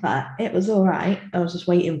song, but it was all right. I was just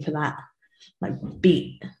waiting for that like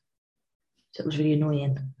beat. So it was really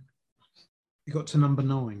annoying. You got to number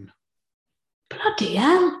 9. Bloody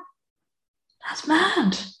hell, that's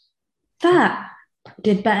mad. That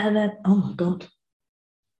did better than oh my god.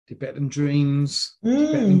 Did better than Dreams.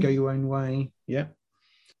 Did better than Go Mm. Your Own Way. Yeah.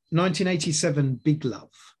 1987, Big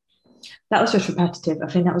Love. That was just repetitive. I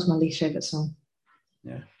think that was my least favorite song.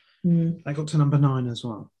 Yeah. Mm. That got to number 9 as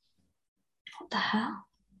well. What the hell?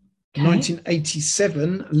 Okay.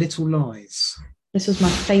 1987, Little Lies. This was my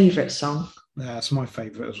favorite song. That's my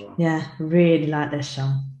favourite as well. Yeah, really like this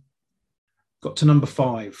song. Got to number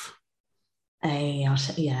 5. Hey, I'll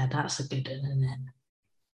say, yeah, that's a good one, isn't it?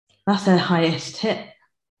 That's their highest hit.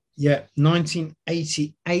 Yeah,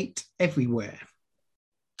 1988, Everywhere.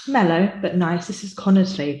 Mellow, but nice. This is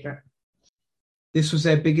Connor's favourite. This was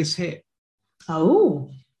their biggest hit.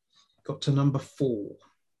 Oh, Got to number 4.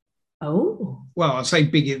 oh. Well, I'd say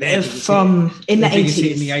big. From in the biggest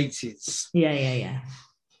hit in 80s. the 80s. Yeah.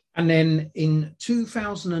 And then in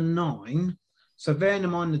 2009, so bearing in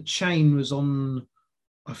mind the Chain was on,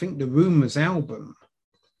 I think, the Rumours album.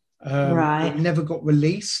 Right. It never got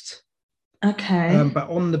released. Okay. But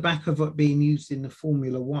on the back of it being used in the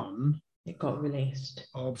Formula One, It got released.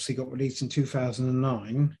 obviously got released in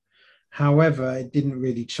 2009. However, it didn't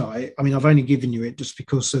really chart. I mean, I've only given you it just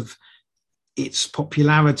because of its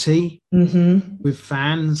popularity with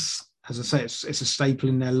fans. As I say, it's a staple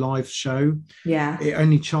in their live show. Yeah. It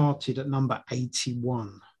only charted at number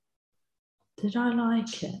 81. Did I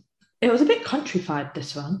like it? It was a bit countrified,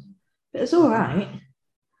 this one. But it was all right.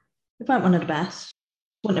 It weren't one of the best.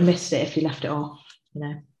 Wouldn't have missed it if you left it off, you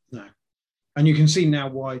know. No. And you can see now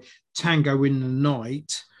why Tango in the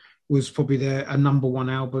Night was probably a number 1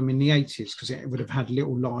 album in the 80s, because it would have had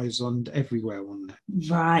Little Lies on everywhere on there.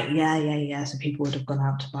 Right, yeah. So people would have gone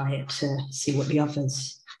out to buy it to see what the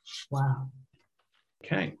others. Wow.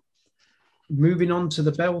 Okay. Moving on to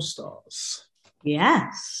the Bell Stars.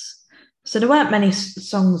 Yes. So there weren't many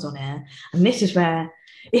songs on here, and this is where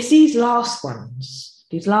it's these last ones,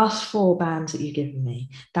 these last 4 bands that you've given me.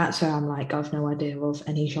 That's where I'm like, I've no idea of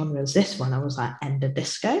any genres. This one, I was like, Ender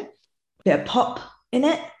Disco, bit of pop in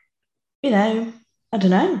it. You know, I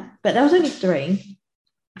don't know, but there was only 3.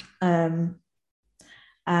 And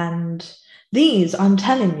these, I'm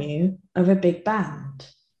telling you, are a big band.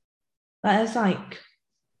 There's like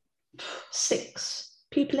 6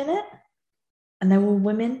 people in it, and they're all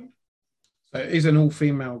women. So it is an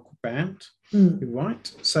all-female band. You're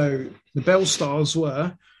right. So the Bell Stars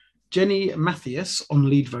were Jenny Mathias on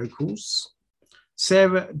lead vocals,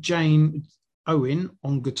 Sarah Jane Owen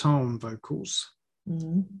on guitar and vocals,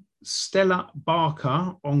 Stella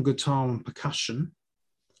Barker on guitar and percussion,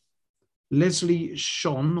 Leslie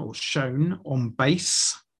Shone on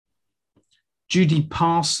bass, Judy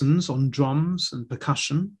Parsons on drums and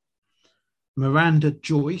percussion, Miranda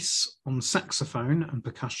Joyce on saxophone and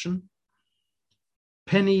percussion,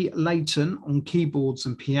 Penny Layton on keyboards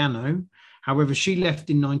and piano. However, she left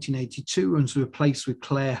in 1982 and was replaced with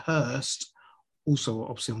Claire Hurst, also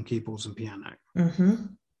obviously on keyboards and piano.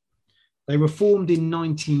 They were formed in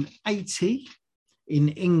 1980 in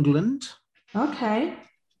England. Okay.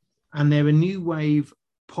 And they're a new wave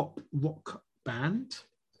pop rock band.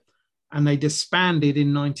 And they disbanded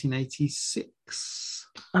in 1986.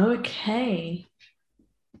 Okay.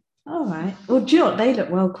 All right. Well, do you know what? They look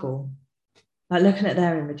well cool. Like looking at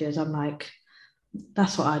their images, I'm like,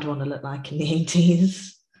 that's what I'd want to look like in the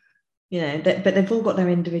 80s. You know, but they've all got their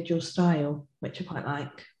individual style, which I quite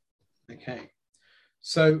like. Okay.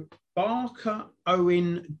 So Barker,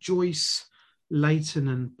 Owen, Joyce, Layton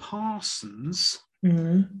and Parsons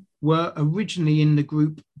were originally in the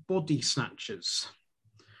group Body Snatchers.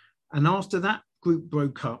 And after that group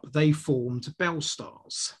broke up, they formed Bell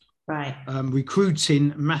Stars. Right.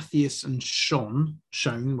 Recruiting Matthias and Shone,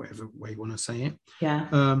 whatever way you want to say it.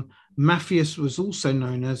 Yeah. Matthias was also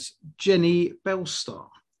known as Jenny Bellstar.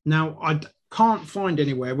 Now, I can't find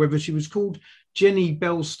anywhere whether she was called Jenny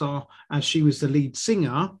Bellstar as she was the lead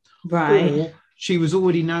singer, right, or she was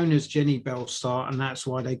already known as Jenny Bellstar, and that's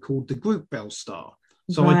why they called the group Bellstar.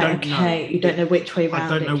 So right, I don't know. You don't know which way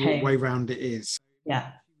round I don't know what way round it is.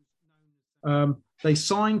 Yeah. They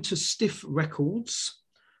signed to Stiff Records,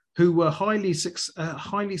 who were highly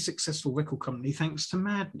successful record company thanks to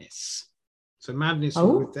Madness. So Madness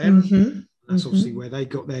were with them. That's obviously where they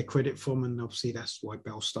got their credit from, and obviously that's why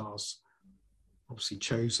Belle Stars obviously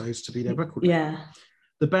chose those to be their record label. Yeah.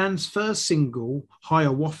 The band's first single,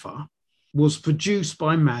 Hiawatha, was produced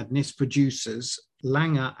by Madness producers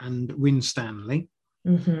Langer and Winstanley.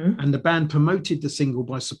 And the band promoted the single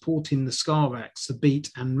by supporting the ska acts The Beat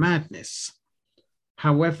and Madness.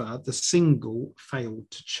 However, the single failed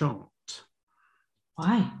to chart.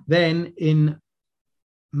 Why? Then in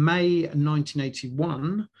May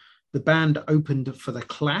 1981, the band opened for The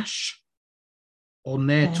Clash on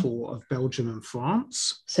their tour of Belgium and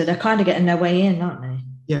France. So they're kind of getting their way in, aren't they?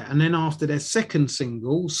 Yeah, and then after their second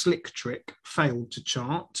single, Slick Trick, failed to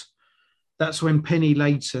chart. That's when Penny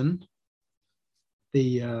Layton,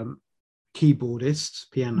 the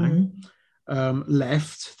keyboardist, piano,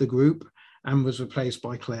 left the group and was replaced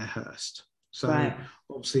by Claire Hurst. So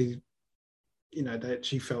obviously, you know, that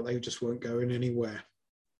she felt they just weren't going anywhere.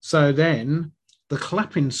 So then the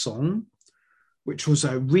Clapping Song, which was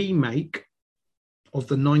a remake of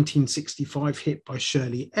the 1965 hit by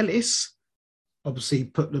Shirley Ellis, obviously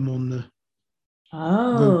put them on the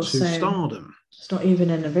road to stardom. It's not even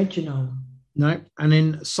an original. No. And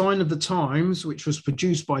then Sign of the Times, which was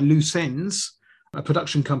produced by Loose Ends, a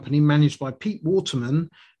production company managed by Pete Waterman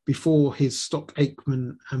before his Stock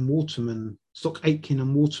Aitken and Waterman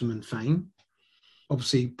fame,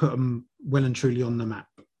 obviously put them well and truly on the map.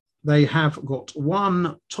 They have got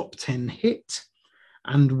one top 10 hit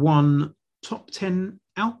and one top 10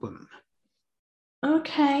 album.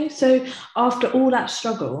 Okay, so after all that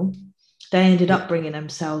struggle, they ended up bringing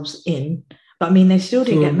themselves in. But I mean, they still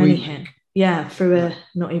didn't get many hits. Yeah, through a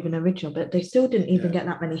not even original, but they still didn't even get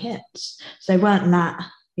that many hits. So they weren't that,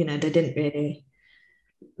 you know, they didn't really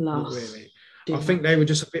last. Not really. I think they were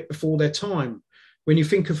just a bit before their time. When you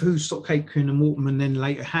think of who Stock Aitken and Waterman then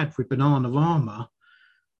later had with Bananarama,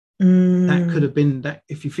 that could have been that.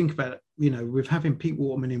 If you think about it, you know, with having Pete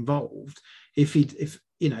Waterman involved, if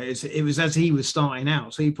you know, it was as he was starting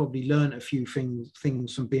out, so he probably learned a few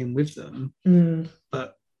things from being with them.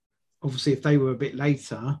 But obviously, if they were a bit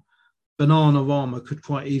later, Bananarama could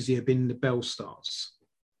quite easily have been the Belle Stars.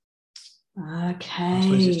 Okay. I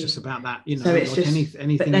suppose it's just about that, you know, so it's like just,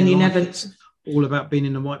 anything. But then in life, it's all about being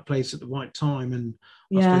in the right place at the right time. And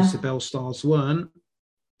I suppose the Belle Stars weren't.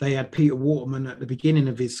 They had Peter Waterman at the beginning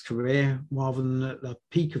of his career rather than at the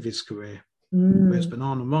peak of his career. Whereas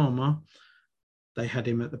Bananarama, they had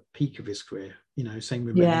him at the peak of his career. You know, same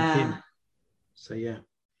with Kim. So yeah.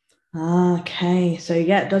 Okay, so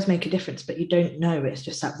yeah, it does make a difference, but you don't know. It's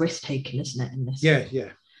just that risk taking, isn't it? In this, yeah.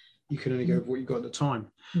 You can only go with what you got at the time.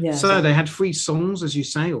 Yeah. So they had 3 songs, as you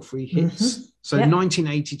say, or 3 hits. So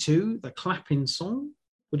 1982, the Clapping Song.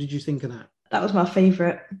 What did you think of that? That was my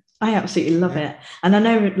favourite. I absolutely love it, and I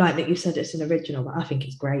know, like that you said, it's an original, but I think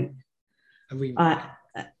it's great. Not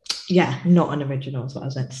an original is what I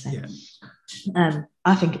was meant to say. Yeah.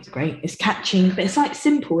 I think it's great. It's catchy, but it's like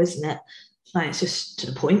simple, isn't it? Like it's just to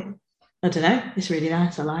the point. I don't know. It's really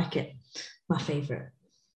nice. I like it. My favourite.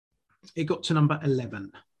 It got to number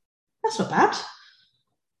 11. That's not bad.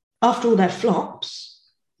 After all their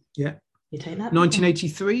flops. Yeah. You take that.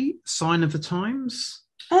 1983, Sign of the Times.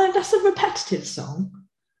 That's a repetitive song.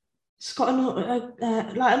 It's got an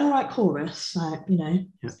all right chorus, like, you know,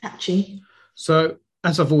 it's catchy. So,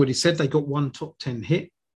 as I've already said, they got one top 10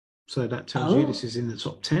 hit. So that tells you this is in the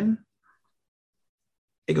top 10.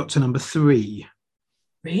 It got to number 3.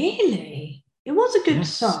 Really? It was a good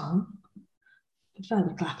song. I prefer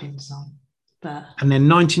the Clapping Song. And then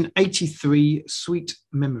 1983, Sweet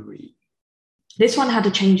Memory. This one had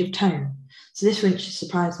a change of tone. So this wouldn't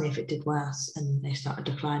surprise me if it did worse and they started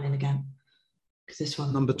declining again. Because this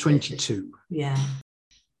one... Number 22. Yeah,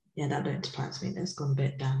 that don't surprise me. It's gone a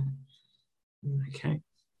bit down. Okay.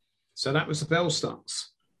 So that was the Belle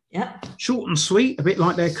Stars. Yeah. Short and sweet, a bit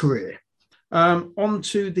like their career. On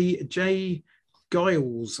to the J.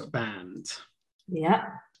 Giles Band. Yeah,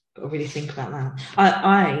 got to really think about that.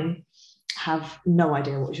 I have no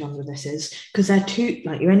idea what genre this is because they're two,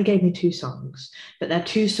 like you only gave me 2 songs, but their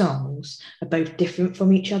 2 songs are both different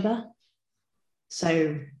from each other.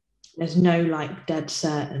 So there's no like dead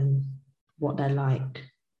certain what they're like.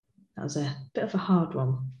 That was a bit of a hard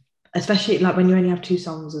one, especially like when you only have 2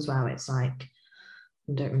 songs as well. It's like,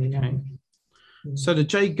 I don't really know. Okay. So the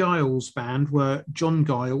J. Giles Band were John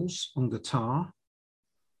Giles on guitar,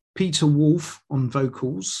 Peter Wolf on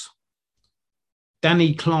vocals,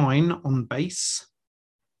 Danny Klein on bass,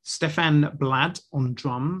 Stefan Blad on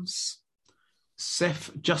drums,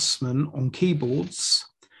 Seth Justman on keyboards,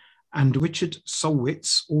 and Richard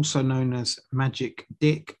Solwitz, also known as Magic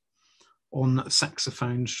Dick, on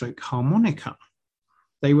saxophone stroke harmonica.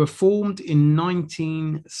 They were formed in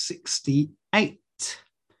 1968.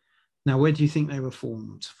 Now, where do you think they were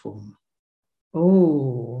formed from?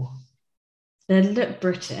 Oh, they look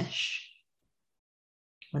British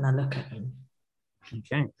when I look at them.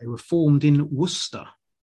 Okay, they were formed in Worcester,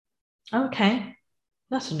 Okay,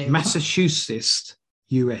 that's a new one. Massachusetts,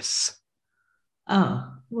 US.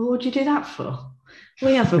 Oh, well, what would you do that for?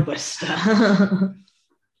 We have a Worcester.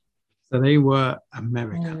 So they were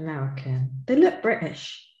American. American. They look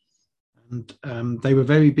British. And they were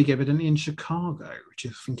very big, evidently, in Chicago, which I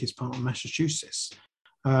think is part of Massachusetts.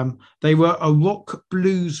 They were a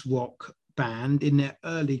blues rock band in their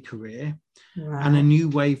early career, Right. and a new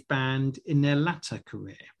wave band in their latter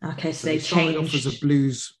career. Okay, so they started off changed. as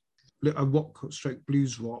a rock stroke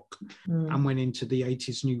blues rock, and went into the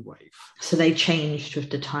 80s new wave. So they changed with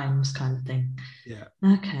the times, kind of thing. Yeah.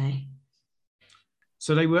 Okay.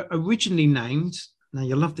 So they were originally named, now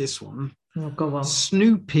you'll love this one, Oh, go on.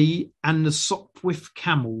 Snoopy and the Sopwith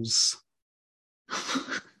Camels.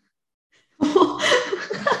 What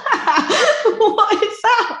is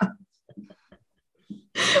that?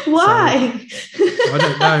 Why? I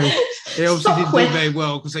don't know. They obviously didn't do very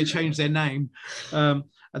well because they changed their name.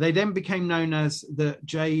 They then became known as the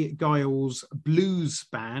J. Giles Blues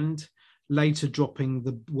Band, later dropping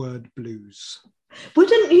the word blues.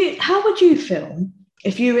 How would you feel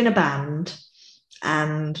if you were in a band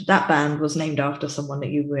and that band was named after someone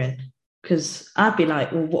that you were in? Because I'd be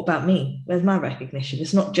like, well, what about me? Where's my recognition?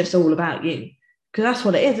 It's not just all about you. Because that's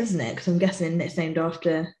what it is, isn't it? Because I'm guessing it's named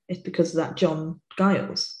after, it's because of that John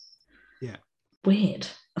Giles. Yeah. Weird.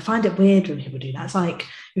 I find it weird when people do that. It's like,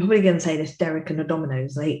 you're probably going to say this Derek and the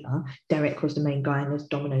Dominoes later. Derek was the main guy and the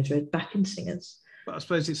Dominoes were backing singers. But I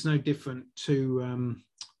suppose it's no different to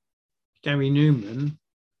Gary Newman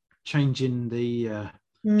changing the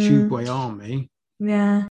Tubeway Army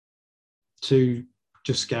to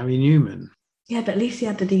just Gary Newman. Yeah, but at least he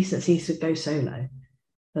had the decency to go solo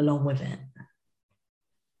along with it.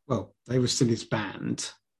 Well, they were still his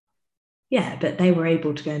band. Yeah, but they were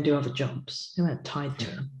able to go and do other jobs. They weren't tied to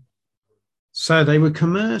him. So they were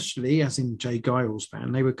commercially, as in J. Giles'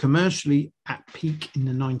 band, they were commercially at peak in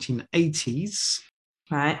the 1980s.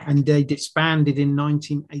 Right. And they disbanded in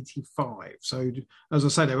 1985. So, as I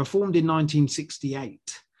say, they were formed in 1968.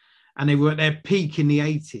 And they were at their peak in the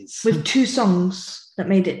 80s. With 2 songs that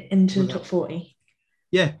made it into the top 40.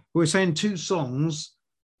 Yeah, we were saying 2 songs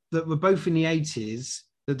that were both in the 80s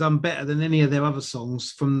that done better than any of their other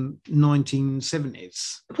songs from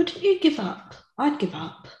 1970s. Wouldn't you give up? I'd give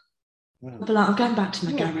up. Wow. I'd be like, I'm going back to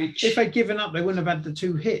my garage. If they'd given up, they wouldn't have had the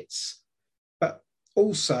 2 hits. But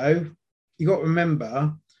also, you got to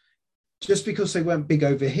remember, just because they weren't big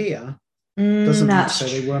over here, doesn't mean to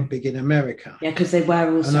say they weren't big in America. Yeah, because they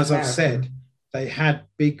were also And as American. I've said, they had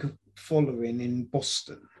big following in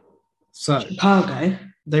Boston. So Chicago.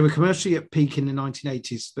 They were commercially at peak in the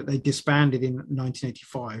 1980s, but they disbanded in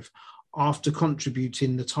 1985 after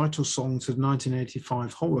contributing the title song to the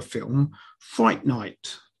 1985 horror film Fright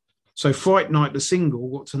Night. So Fright Night, the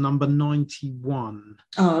single, got to number 91.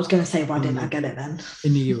 Oh, I was going to say, why didn't I get it then?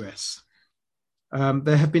 In the US.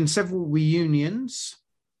 There have been several reunions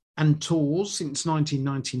and tours since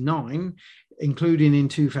 1999, including in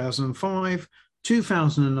 2005,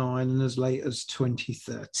 2009, and as late as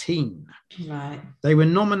 2013. Right. They were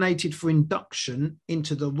nominated for induction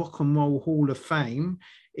into the Rock and Roll Hall of Fame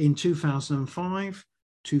in 2005,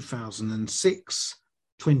 2006,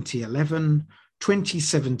 2011,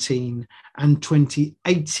 2017, and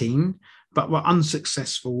 2018, but were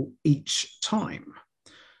unsuccessful each time.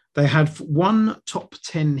 They had 1 top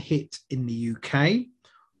 10 hit in the UK,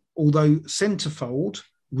 although Centerfold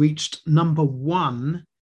reached number 1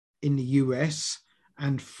 in the US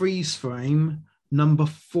and Freeze Frame number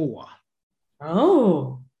 4.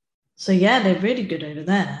 Oh, so yeah, they're really good over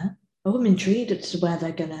there. Oh, I'm intrigued as to where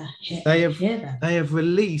they're going to hit. They have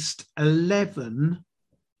released 11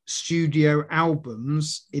 studio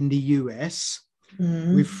albums in the US,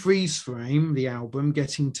 with Freeze Frame, the album,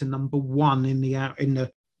 getting to number 1 in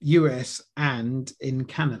the US and in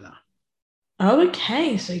Canada. Oh,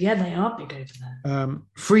 okay. So yeah, they are big over there.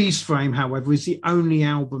 Freeze Frame, however, is the only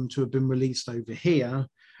album to have been released over here.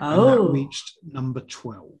 Oh. And that reached number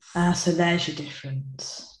 12. So there's your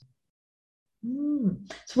difference.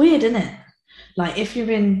 It's weird, isn't it? Like if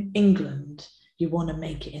you're in England, you want to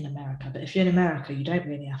make it in America. But if you're in America, you don't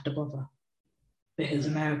really have to bother. Because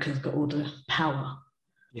America's got all the power.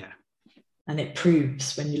 Yeah. And it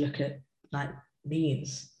proves when you look at like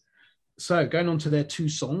these. So going on to their 2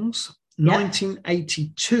 songs. Yep.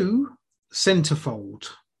 1982, Centerfold.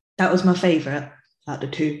 That was my favourite out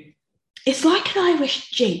of the 2. It's like an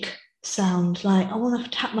Irish jig. sound. Like I want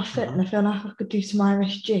to tap my foot, Uh-huh. and I feel like I could do some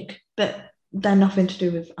Irish jig, but they're nothing to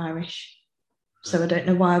do with Irish. So I don't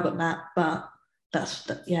know why I got that, but that's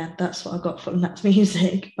what I got from that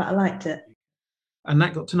music. But I liked it. And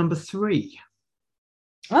that got to number 3.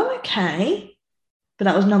 Oh, okay. But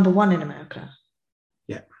that was number one in America.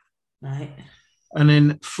 Yeah. Right. And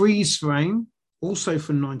then Freeze Frame, also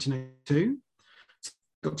from 1982,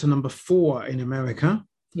 got to number 4 in America.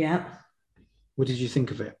 Yeah. What did you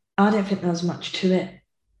think of it? I don't think there was much to it.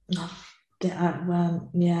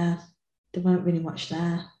 Yeah, there weren't really much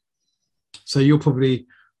there. So you're probably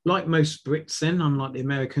like most Brits then, unlike the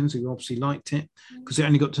Americans who obviously liked it, because it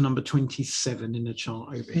only got to number 27 in the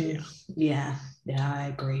chart over here. Yeah, I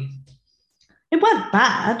agree. It weren't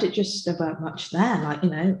bad, it just there weren't much there. Like,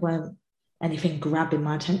 it weren't anything grabbing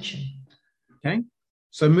my attention. Okay.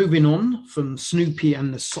 So moving on from Snoopy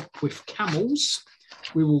and the Sopwith Camels,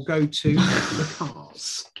 we will go to the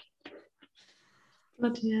Cars.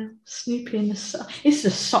 Bloody hell. Snoopy and the sock. It's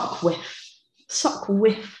the sock whiff. Sock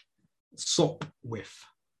whiff. Sopwith.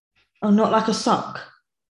 Oh, not like a sock.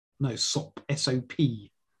 No, Sop,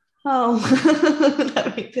 S-O-P. Oh,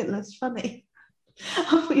 that makes it less funny. I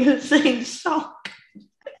thought you were saying sock.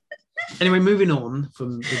 Anyway, moving on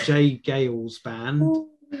from the J. Gales band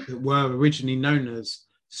that were originally known as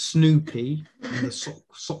Snoopy and the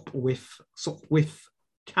Sopwith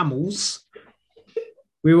Camels,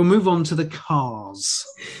 we will move on to the Cars.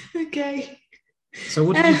 Okay. So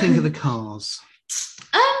what did you think of the Cars?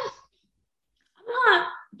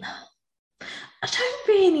 I don't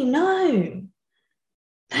really know.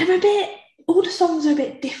 All the songs are a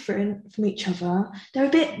bit different from each other. They're a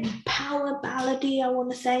bit power ballady, I want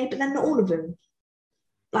to say, but then not all of them.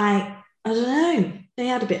 Like, I don't know. They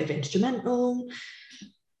had a bit of instrumental.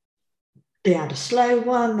 They had a slow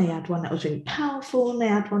one. They had one that was really powerful. And they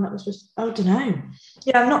had one that was just, I don't know.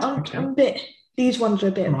 Yeah, I'm a bit, these ones are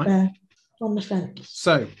a bit on the fence.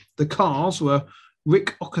 So the Cars were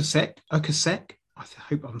Rick Ocasek, I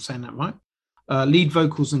hope I'm saying that right, lead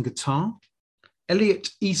vocals and guitar, Elliot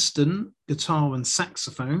Easton, guitar and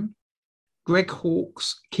saxophone, Greg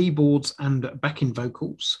Hawkes, keyboards and backing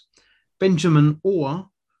vocals, Benjamin Orr,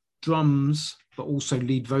 drums, but also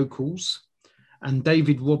lead vocals, and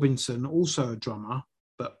David Robinson, also a drummer,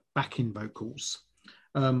 but backing vocals.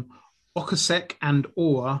 Ocasek and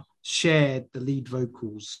Orr shared the lead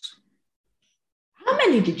vocals. How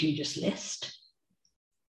many did you just list?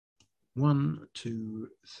 1, 2,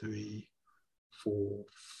 3, 4,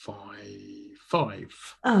 5.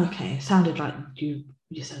 Oh, okay. It sounded like you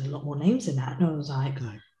said a lot more names in that. And I was like, no.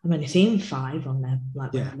 I've only seen 5 on there.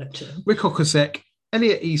 Like, when I looked at them. Rick Ocasek,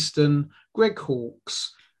 Elliot Easton, Greg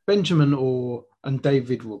Hawkes, Benjamin Orr, and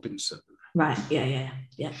David Robinson. Right. Yeah.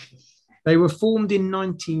 They were formed in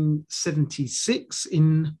 1976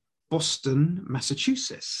 in Boston,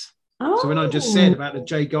 Massachusetts. Oh. So when I just said about the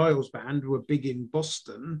J. Giles band were big in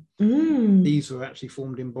Boston, these were actually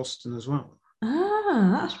formed in Boston as well.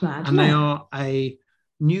 Ah, that's mad. And they are a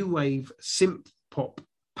new wave synth pop,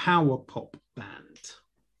 power pop band.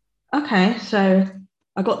 Okay, so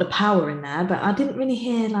I got the power in there, but I didn't really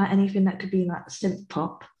hear like anything that could be like synth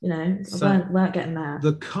pop. So I weren't getting that.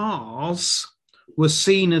 The Cars were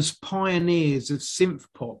seen as pioneers of synth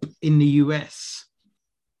pop in the US.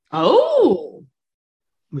 Oh.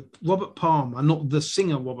 With Robert Palmer, not the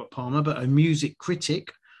singer Robert Palmer, but a music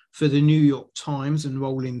critic for the New York Times and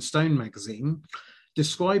Rolling Stone magazine,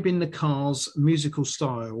 describing the Cars' musical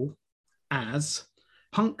style as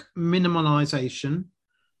punk minimalization,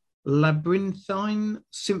 labyrinthine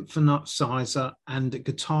synthesizer and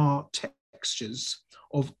guitar textures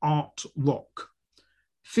of art rock,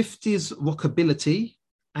 50s rockability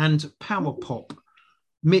and power pop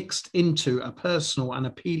mixed into a personal and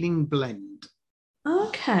appealing blend.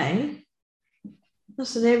 Okay.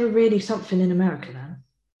 So they were really something in America then.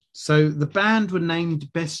 So the band were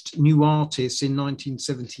named Best New Artists in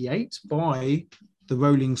 1978 by the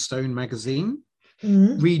Rolling Stone magazine,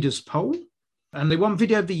 Readers' Poll, and they won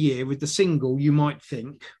Video of the Year with the single You Might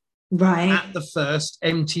Think at the first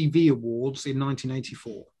MTV Awards in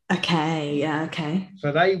 1984. Okay, yeah, okay.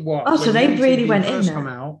 So they won. Oh, so they really went in there. Come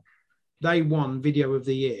out, they won Video of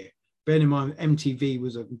the Year. Bearing in mind, MTV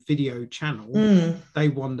was a video channel. They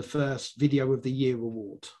won the first Video of the Year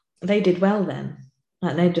award. They did well then.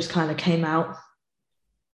 Like they just kind of came out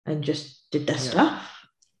and just did their stuff.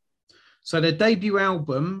 So their debut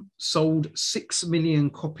album sold 6 million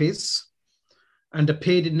copies and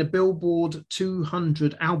appeared in the Billboard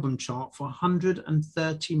 200 album chart for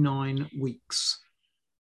 139 weeks.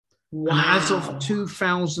 Wow. And as of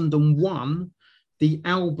 2001, the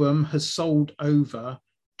album has sold over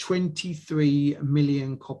 23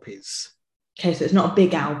 million copies. Okay, so it's not a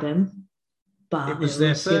big album, but It was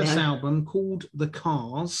their first album called The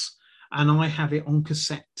Cars, and I have it on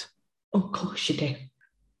cassette. Oh, of course you do.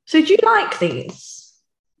 So do you like these?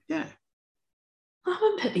 Yeah. I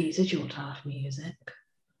haven't put these as your type of music.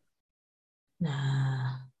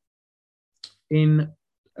 Nah.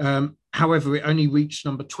 However, it only reached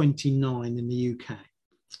number 29 in the UK,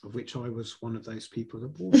 of which I was one of those people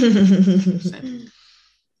that bought it.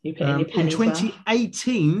 You put in your pennies. In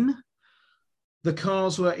 2018, the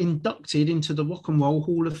Cars were inducted into the Rock and Roll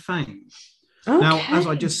Hall of Fame. Okay. Now, as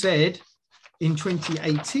I just said, in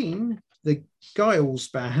 2018, the J.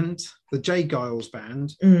 Geils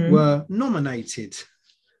Band, were nominated.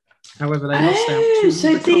 However, they lost out to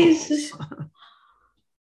the Cars.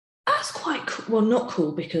 That's quite cool. Well, not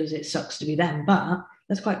cool because it sucks to be them, but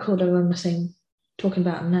that's quite cool that we're talking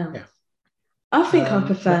about them now. Yeah. I think I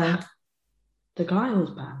prefer the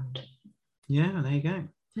Geils Band. Yeah, there you go.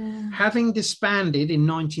 Yeah. Having disbanded in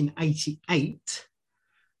 1988,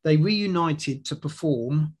 they reunited to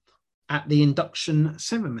perform at the induction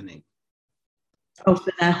ceremony. Oh,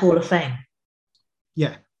 for their Hall of Fame?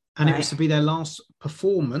 Yeah, and It was to be their last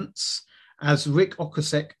performance, as Rick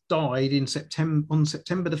Ocasek died on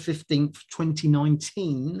September the 15th,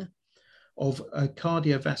 2019, of a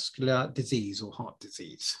cardiovascular disease or heart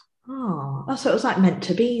disease. Oh, so it was like meant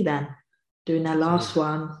to be then, doing their last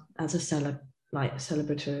one as a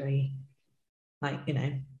celebratory,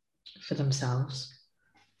 for themselves.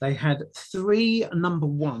 They had 3 number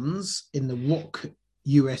ones in the rock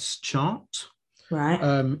US chart.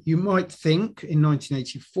 Right. You might think in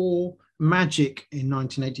 1984, Magic in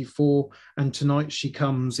 1984, and Tonight She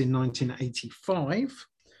Comes in 1985.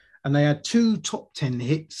 And they had 2 top 10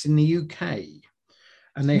 hits in the UK.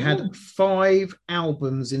 And they had 5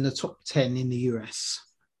 albums in the top 10 in the US.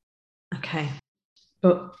 Okay.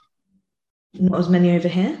 But not as many over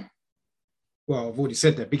here? Well, I've already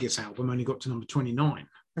said their biggest album only got to number 29,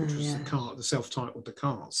 which was the self-titled The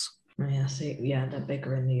Cars. Oh, yeah, so they're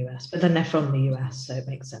bigger in the US, but then they're from the US, so it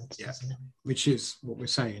makes sense, doesn't it? Which is what we're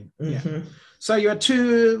saying. Mm-hmm. Yeah. So you had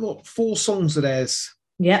 4 songs of theirs.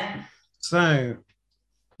 Yep. So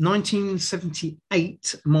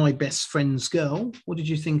 1978, My Best Friend's Girl. What did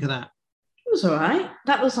you think of that? It was all right.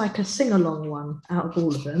 That was like a sing-along one out of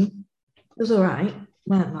all of them. It was all right.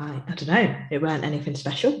 It weren't anything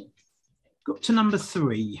special. Got to number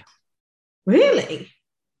 3. Really?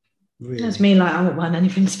 That's me, I won't want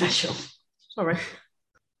anything special. Sorry.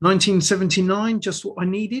 1979, Just What I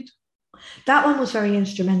Needed. That one was very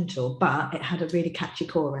instrumental, but it had a really catchy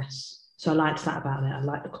chorus. So I liked that about it. I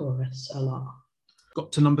liked the chorus a lot.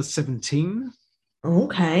 Got to number 17.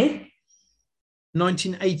 Okay.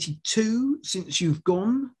 1982, Since You've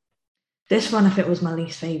Gone. This one, I think, was my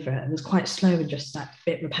least favourite. It was quite slow and just that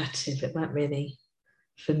bit repetitive. It weren't really,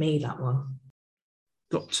 for me, that one.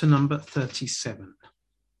 Got to number 37.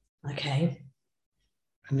 Okay.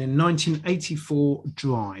 And then 1984,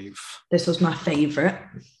 Drive. This was my favourite.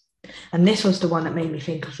 And this was the one that made me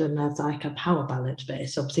think of them as like a power ballad, but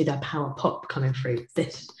it's obviously their power pop coming through.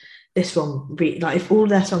 This one, if all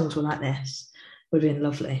their songs were like this, would have been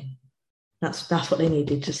lovely. That's what they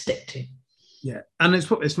needed to stick to. Yeah, and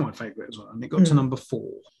it's my favourite as well. And it got to number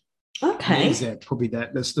 4. Okay.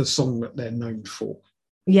 That's the song that they're known for.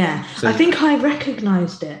 Yeah, so, I think I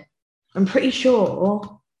recognised it. I'm pretty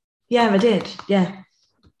sure. Yeah, I did. Yeah.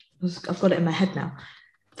 I've got it in my head now.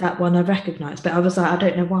 That one I recognised, but I was like, I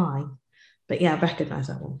don't know why. But yeah, I recognise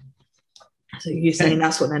that one. So you're saying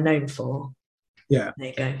that's what they're known for? Yeah. There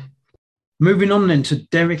you go. Moving on then to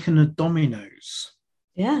Derek and the Dominos.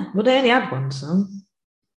 Yeah, well, they only had one song.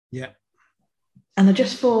 Yeah. And I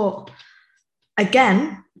just thought,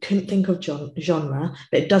 again, couldn't think of genre,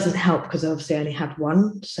 but it doesn't help because I obviously only had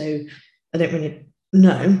one, so I don't really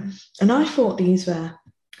know. And I thought these were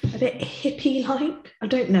a bit hippie-like. I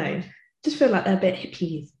don't know. Just feel like they're a bit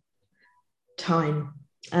hippie time.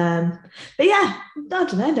 But yeah, I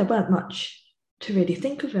don't know. There weren't much to really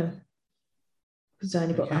think of them because I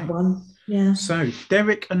only got that one. Yeah. So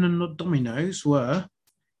Derek and the Dominos were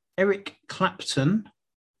Eric Clapton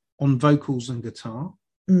on vocals and guitar,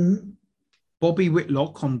 Bobby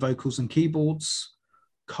Whitlock on vocals and keyboards,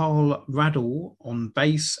 Carl Radle on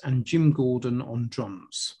bass, and Jim Gordon on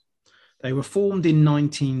drums. They were formed in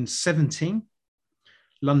 1970,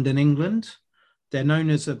 London, England. They're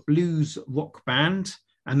known as a blues rock band,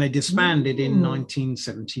 and they disbanded in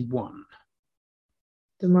 1971.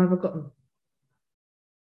 Then why have I got them?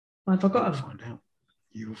 Why have I got them? Find out.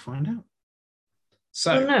 You will find out.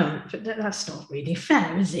 So, no, but that's not really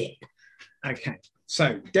fair, is it? Okay.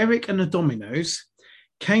 So, Derek and the Dominos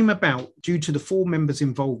came about due to the four members'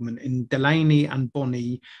 involvement in Delaney and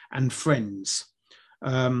Bonnie and Friends.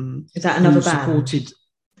 Is that another band?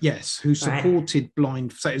 Yes, who supported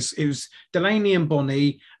Blind. So it was Delaney and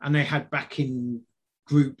Bonnie, and they had backing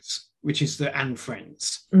groups, which is the And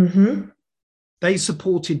Friends. Mm-hmm. They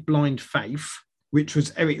supported Blind Faith, which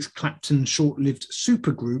was Eric Clapton's short-lived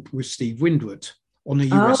supergroup with Steve Winwood on a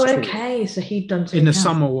US tour. Oh, okay. So he'd done in the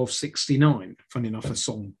summer of '69. Funny enough, a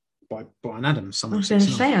song by Bryan Adams. Summer I was going to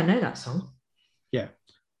say, I know that song. Yeah.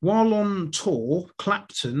 While on tour,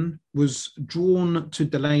 Clapton was drawn to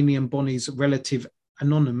Delaney and Bonnie's relative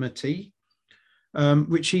anonymity,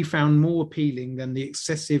 which he found more appealing than the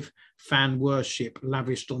excessive fan worship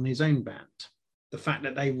lavished on his own band. The fact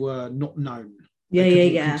that they were not known. Yeah.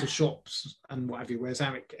 Into shops and whatever, whereas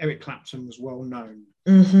Eric Clapton was well known,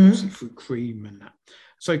 mm-hmm. obviously through Cream and that.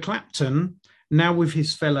 So Clapton, now with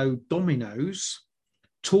his fellow Dominoes,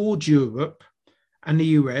 toured Europe and the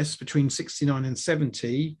US between 69 and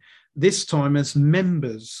 70, this time as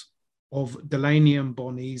members of Delaney and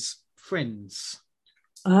Bonnie's Friends.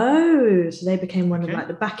 Oh, so they became one of like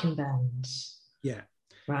the backing bands. Yeah.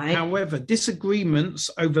 Right. However,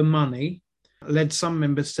 disagreements over money led some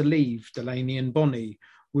members to leave Delaney and Bonnie,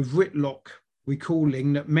 with Whitlock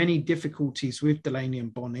recalling that many difficulties with Delaney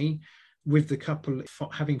and Bonnie, with the couple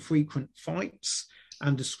having frequent fights,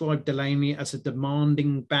 and described Delaney as a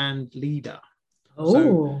demanding band leader. Oh.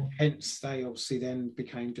 So hence they obviously then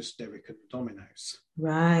became just Derek and the Dominoes.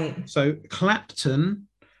 Right. So Clapton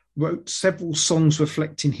wrote several songs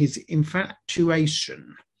reflecting his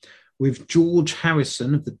infatuation with George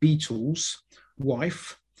Harrison of the Beatles'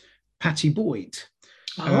 wife, Pattie Boyd.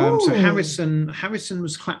 So Harrison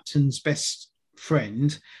was Clapton's best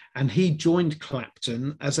friend, and he joined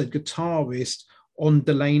Clapton as a guitarist on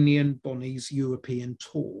Delaney and Bonnie's European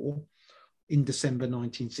tour in December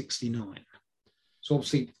 1969. So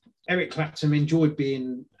obviously Eric Clapton enjoyed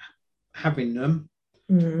having them.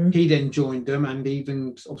 Mm-hmm. He then joined them and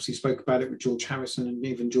even obviously spoke about it with George Harrison, and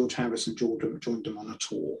even George Harrison joined them on a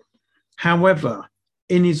tour. However,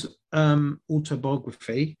 in his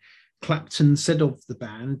autobiography, Clapton said of the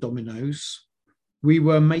band Dominoes, "We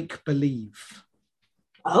were make-believe.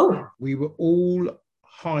 Oh. We were all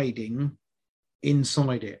hiding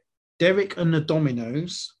inside it. Derek and the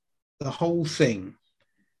Dominoes, the whole thing.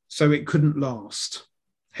 So it couldn't last.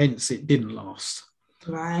 Hence, it didn't last.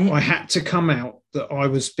 Right. I had to come out that I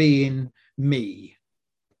was being me.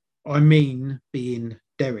 I mean, being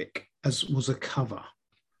Derek, as was a cover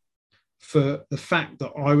for the fact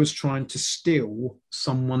that I was trying to steal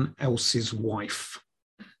someone else's wife."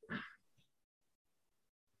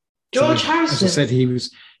 George Harrison. As I said, he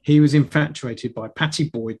was infatuated by Pattie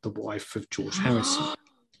Boyd, the wife of George Harrison.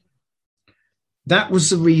 That was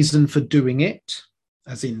the reason for doing it,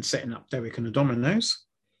 as in setting up Derek and the Dominoes.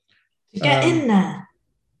 To get in there.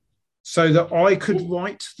 So that I could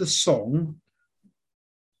write the song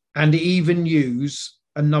and even use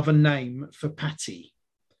another name for Pattie.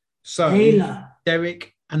 So Layla.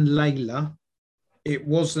 Derek and Layla, it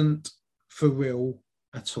wasn't for real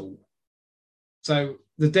at all. So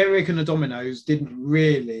the Derek and the Dominoes didn't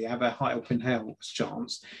really have a helping hell's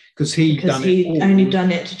chance because he'd only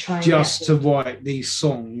done it to try just to write these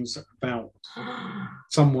songs about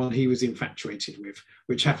someone he was infatuated with,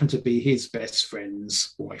 which happened to be his best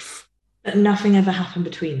friend's wife. But nothing ever happened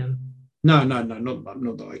between them. No, not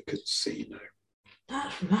that I could see. No.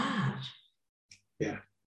 That's mad. Yeah.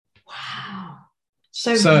 Wow.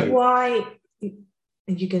 So why are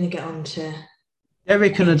you going to get on to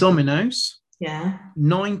Derek and the Dominoes? Yeah.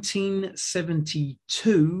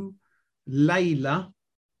 1972, Layla.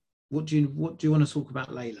 What do you want to talk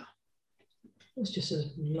about Layla? It's just a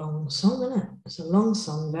long song, isn't it? It's a long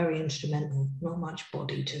song, very instrumental, not much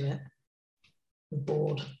body to it. I'm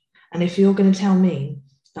bored. And if you're going to tell me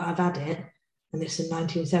that I've had it and it's a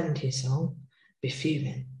 1970s song, I'd be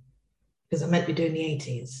fuming. Because I'm meant to be doing the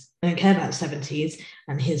 80s. I don't care about the 70s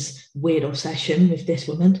and his weird obsession with this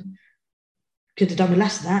woman. Could have done with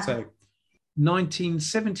less of that. So,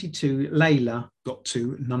 1972, Layla got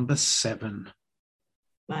to number 7.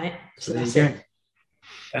 Right. So there you go.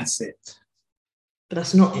 That's it. But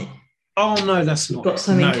that's not it. Oh, no, that's not. Got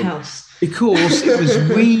something else. Because it was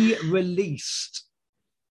re-released.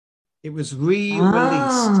 It was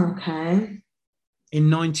re-released okay. in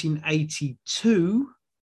 1982.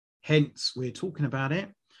 Hence, we're talking about it.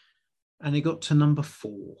 And it got to number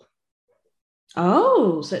 4.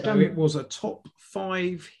 Oh, so it was a top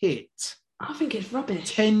 5 hit. I think it's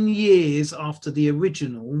rubbish. 10 years after the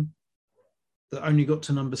original that only got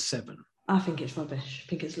to number 7. I think it's rubbish. I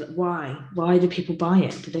think it's why? Why did people buy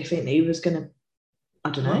it? Did they think that he was going to I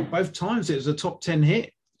don't Well, know. both times it was a top 10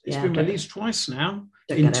 hit. It's Yeah, been released twice now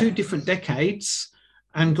don't in get two it. different decades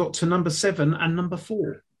and got to number 7 and number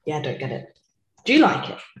 4. Yeah, I don't get it. Do you like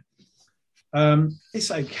it? It's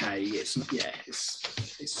okay. It's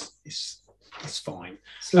fine.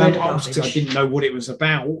 It's a load of Obviously, I garbage. didn't know what it was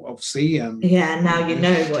about. Obviously, Yeah, now you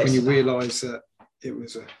know what when it's you about. realise that it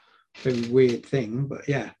was a very weird thing. But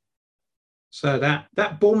yeah, so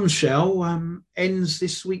that bombshell ends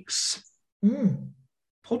this week's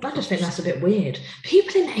podcast. I just think that's a bit weird.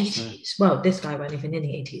 People in the 80s, well, this guy wasn't even in the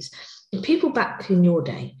 80s, but people back in your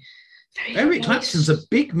day. Eric Clapton's a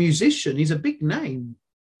big musician. He's a big name.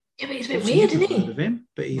 Yeah, but he's a bit Obviously, weird, you've isn't not he? heard of him,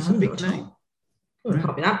 but he's No, a big not at all. name. Well, it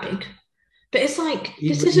can't be that big. But it's like, He-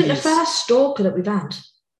 this he isn't the is. first stalker that we've had.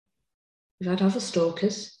 We've had other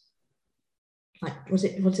stalkers. Like, who was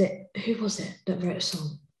it that wrote a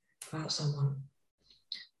song about someone?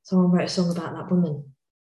 Someone wrote a song about that woman.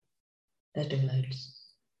 There's been loads.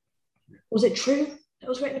 Was it true that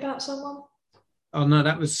was written about someone? Oh no,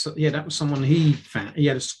 that was someone he found. He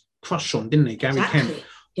had a crush on, didn't he? Gary Kemp.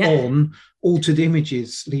 Yeah. On Altered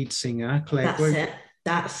Images lead singer Claire Grover.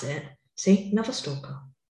 That's it. See, another stalker.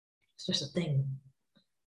 It's just a thing.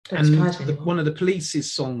 Don't surprise me anymore. One of the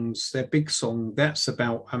Police's songs, their big song, that's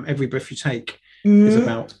about Every Breath You Take, is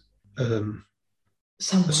about a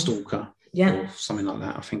stalker. Yeah. Or something like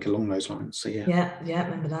that, I think, along those lines. So yeah. Yeah,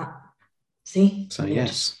 remember that. See? So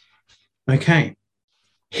yes. Okay.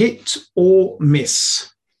 Hit or miss?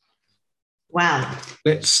 Wow.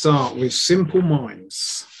 Let's start with Simple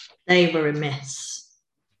Minds. They were a miss.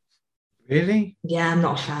 Really? Yeah, I'm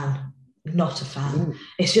not a fan. Not a fan. Ooh.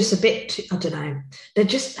 It's just a bit too, I don't know. They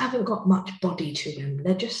just haven't got much body to them.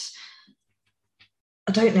 They're just,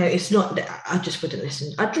 I don't know. It's not, I just wouldn't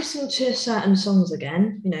listen. I'd listen to certain songs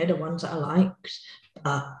again, the ones that I liked,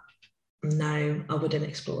 but no, I wouldn't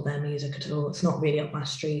explore their music at all. It's not really up my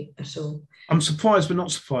street at all. I'm surprised, but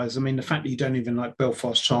not surprised. I mean, the fact that you don't even like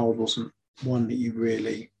Belfast Child wasn't one that you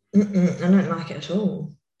really... I don't like it at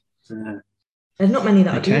all. Yeah. There's not many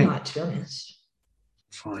that I do like, to be honest.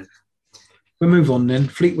 Fine. We'll move on then.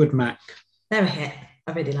 Fleetwood Mac. They're a hit.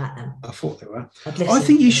 I really like them. I thought they were. I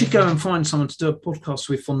think you should go and find someone to do a podcast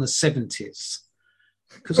with on the 70s.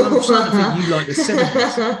 Because I'm starting to think you like the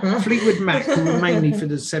 70s. Fleetwood Mac were mainly for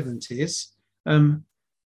the 70s.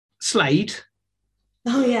 Slade.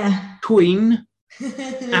 Oh, yeah. Queen.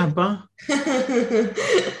 ABBA.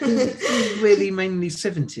 Really mainly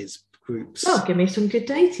 70s groups. Oh, give me some good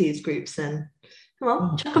 80s groups then. Come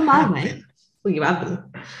on, chuck them my way. Well, you haven't.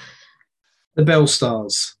 The Bell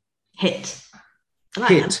Stars. Hit.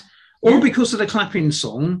 Hit. All because of the clapping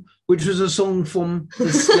song, which was a song from the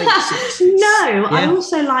late 60s. No, I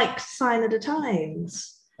also like Sign of the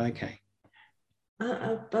Times. Okay.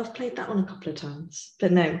 I've played that one a couple of times.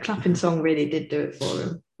 But no, clapping song really did do it for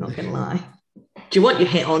him. Not going to lie. Do you want your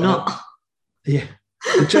hit or not? Yeah.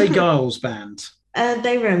 The Jay Giles Band.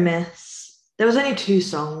 They were a miss. There was only 2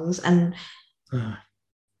 songs and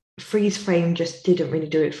Freeze Frame just didn't really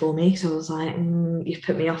do it for me. So I was like, you've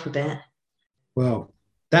put me off a bit. Well,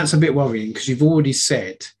 that's a bit worrying because you've already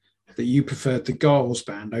said that you preferred the Giles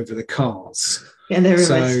Band over the Cars. Yeah, they were a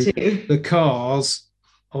miss too. The Cars,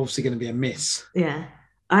 obviously going to be a miss. Yeah.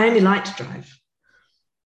 I only liked Drive.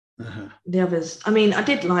 The others, I mean, I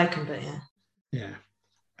did like them, but yeah. Yeah.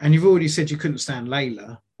 And you've already said you couldn't stand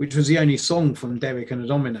Layla, which was the only song from Derek and the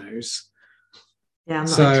Dominoes. Yeah, I'm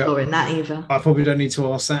not exploring that either. I probably don't need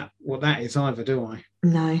to ask that what that is either, do I?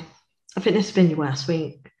 No. I think this has been your worst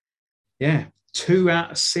week. Yeah. 2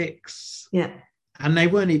 out of 6. Yeah. And they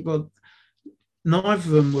weren't, well, neither of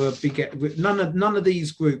them were big. None of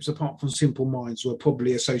these groups, apart from Simple Minds, were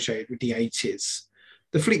probably associated with the 80s.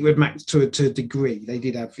 The Fleetwood Mac, to a degree, they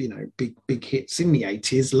did have, big hits in the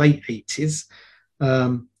 80s, late 80s.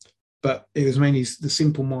 But it was mainly the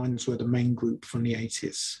Simple Minds were the main group from the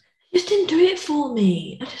 80s. Just didn't do it for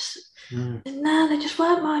me. No, they just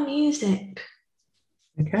weren't my music.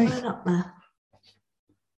 Okay. Weren't up there.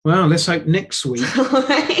 Well, let's hope next week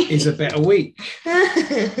is a better week.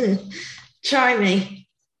 Try me.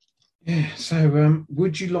 Yeah. So,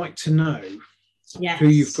 would you like to know who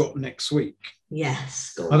you've got next week?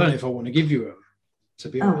 Yes. I don't know if I want to give you them, to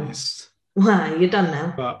be honest. Well, you're done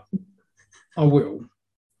now. But I will.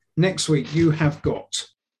 Next week, you have got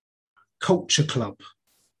Culture Club.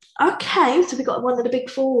 Okay, so we got one of the big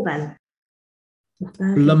 4 then.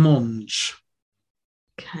 Blancmange.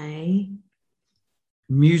 Okay.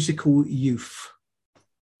 Musical Youth.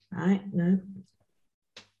 Right, no.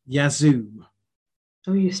 Yazoo.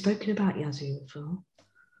 Oh, you've spoken about Yazoo before.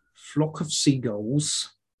 Flock of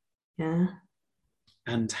Seagulls. Yeah.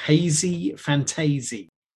 And Hazy Fantasy.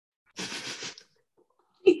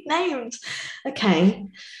 Names. Okay.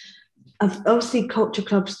 Obviously, Culture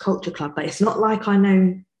Club's Culture Club, but it's not like I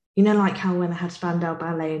know, like how when I had Spandau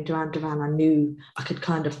Ballet and Duran Duran, I knew I could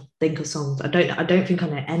kind of think of songs. I don't think I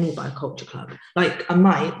know any by Culture Club. Like I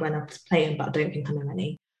might when I play them, but I don't think I know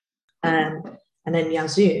any. And then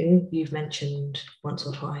Yazoo, you've mentioned once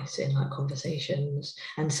or twice in like conversations,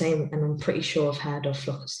 and I'm pretty sure I've heard of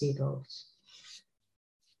Flock of Seagulls,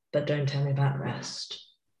 but don't tell me about the rest.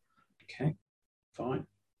 Okay, fine.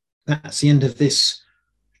 That's the end of this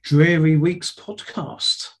dreary week's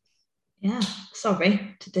podcast. Yeah,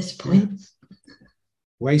 sorry to disappoint. Yeah.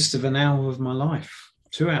 Waste of an hour of my life.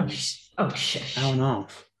 2 hours. Oh, shush. Hour and a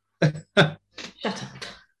half. Shut up.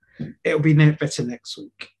 It'll be better next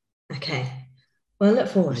week. Okay. Well, I look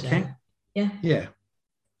forward to it. Yeah. Yeah.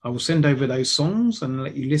 I will send over those songs and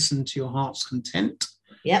let you listen to your heart's content.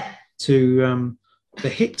 Yep. To the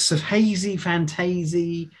hits of Hazy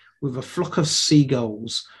Fantasy with a Flock of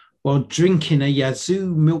Seagulls while drinking a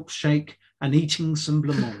Yazoo milkshake and eating some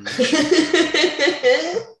blancmange.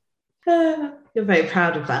 You're very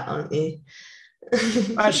proud of that, aren't you?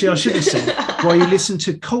 Actually, I should have said, while you listen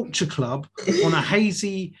to Culture Club on a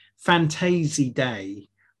hazy fantasy day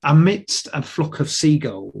amidst a flock of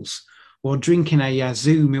seagulls while drinking a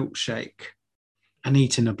Yazoo milkshake and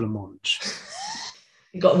eating a blancmange.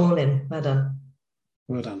 You got them all in. Well done.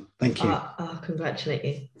 Well done. Thank you. I'll congratulate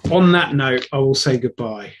you. On that note, I will say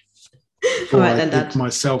goodbye. All right, then, Dad. Dad.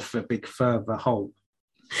 Myself a big further hole.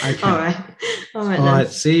 Okay. All right. All right.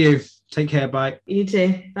 See you. Take care. Bye. You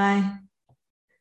too. Bye.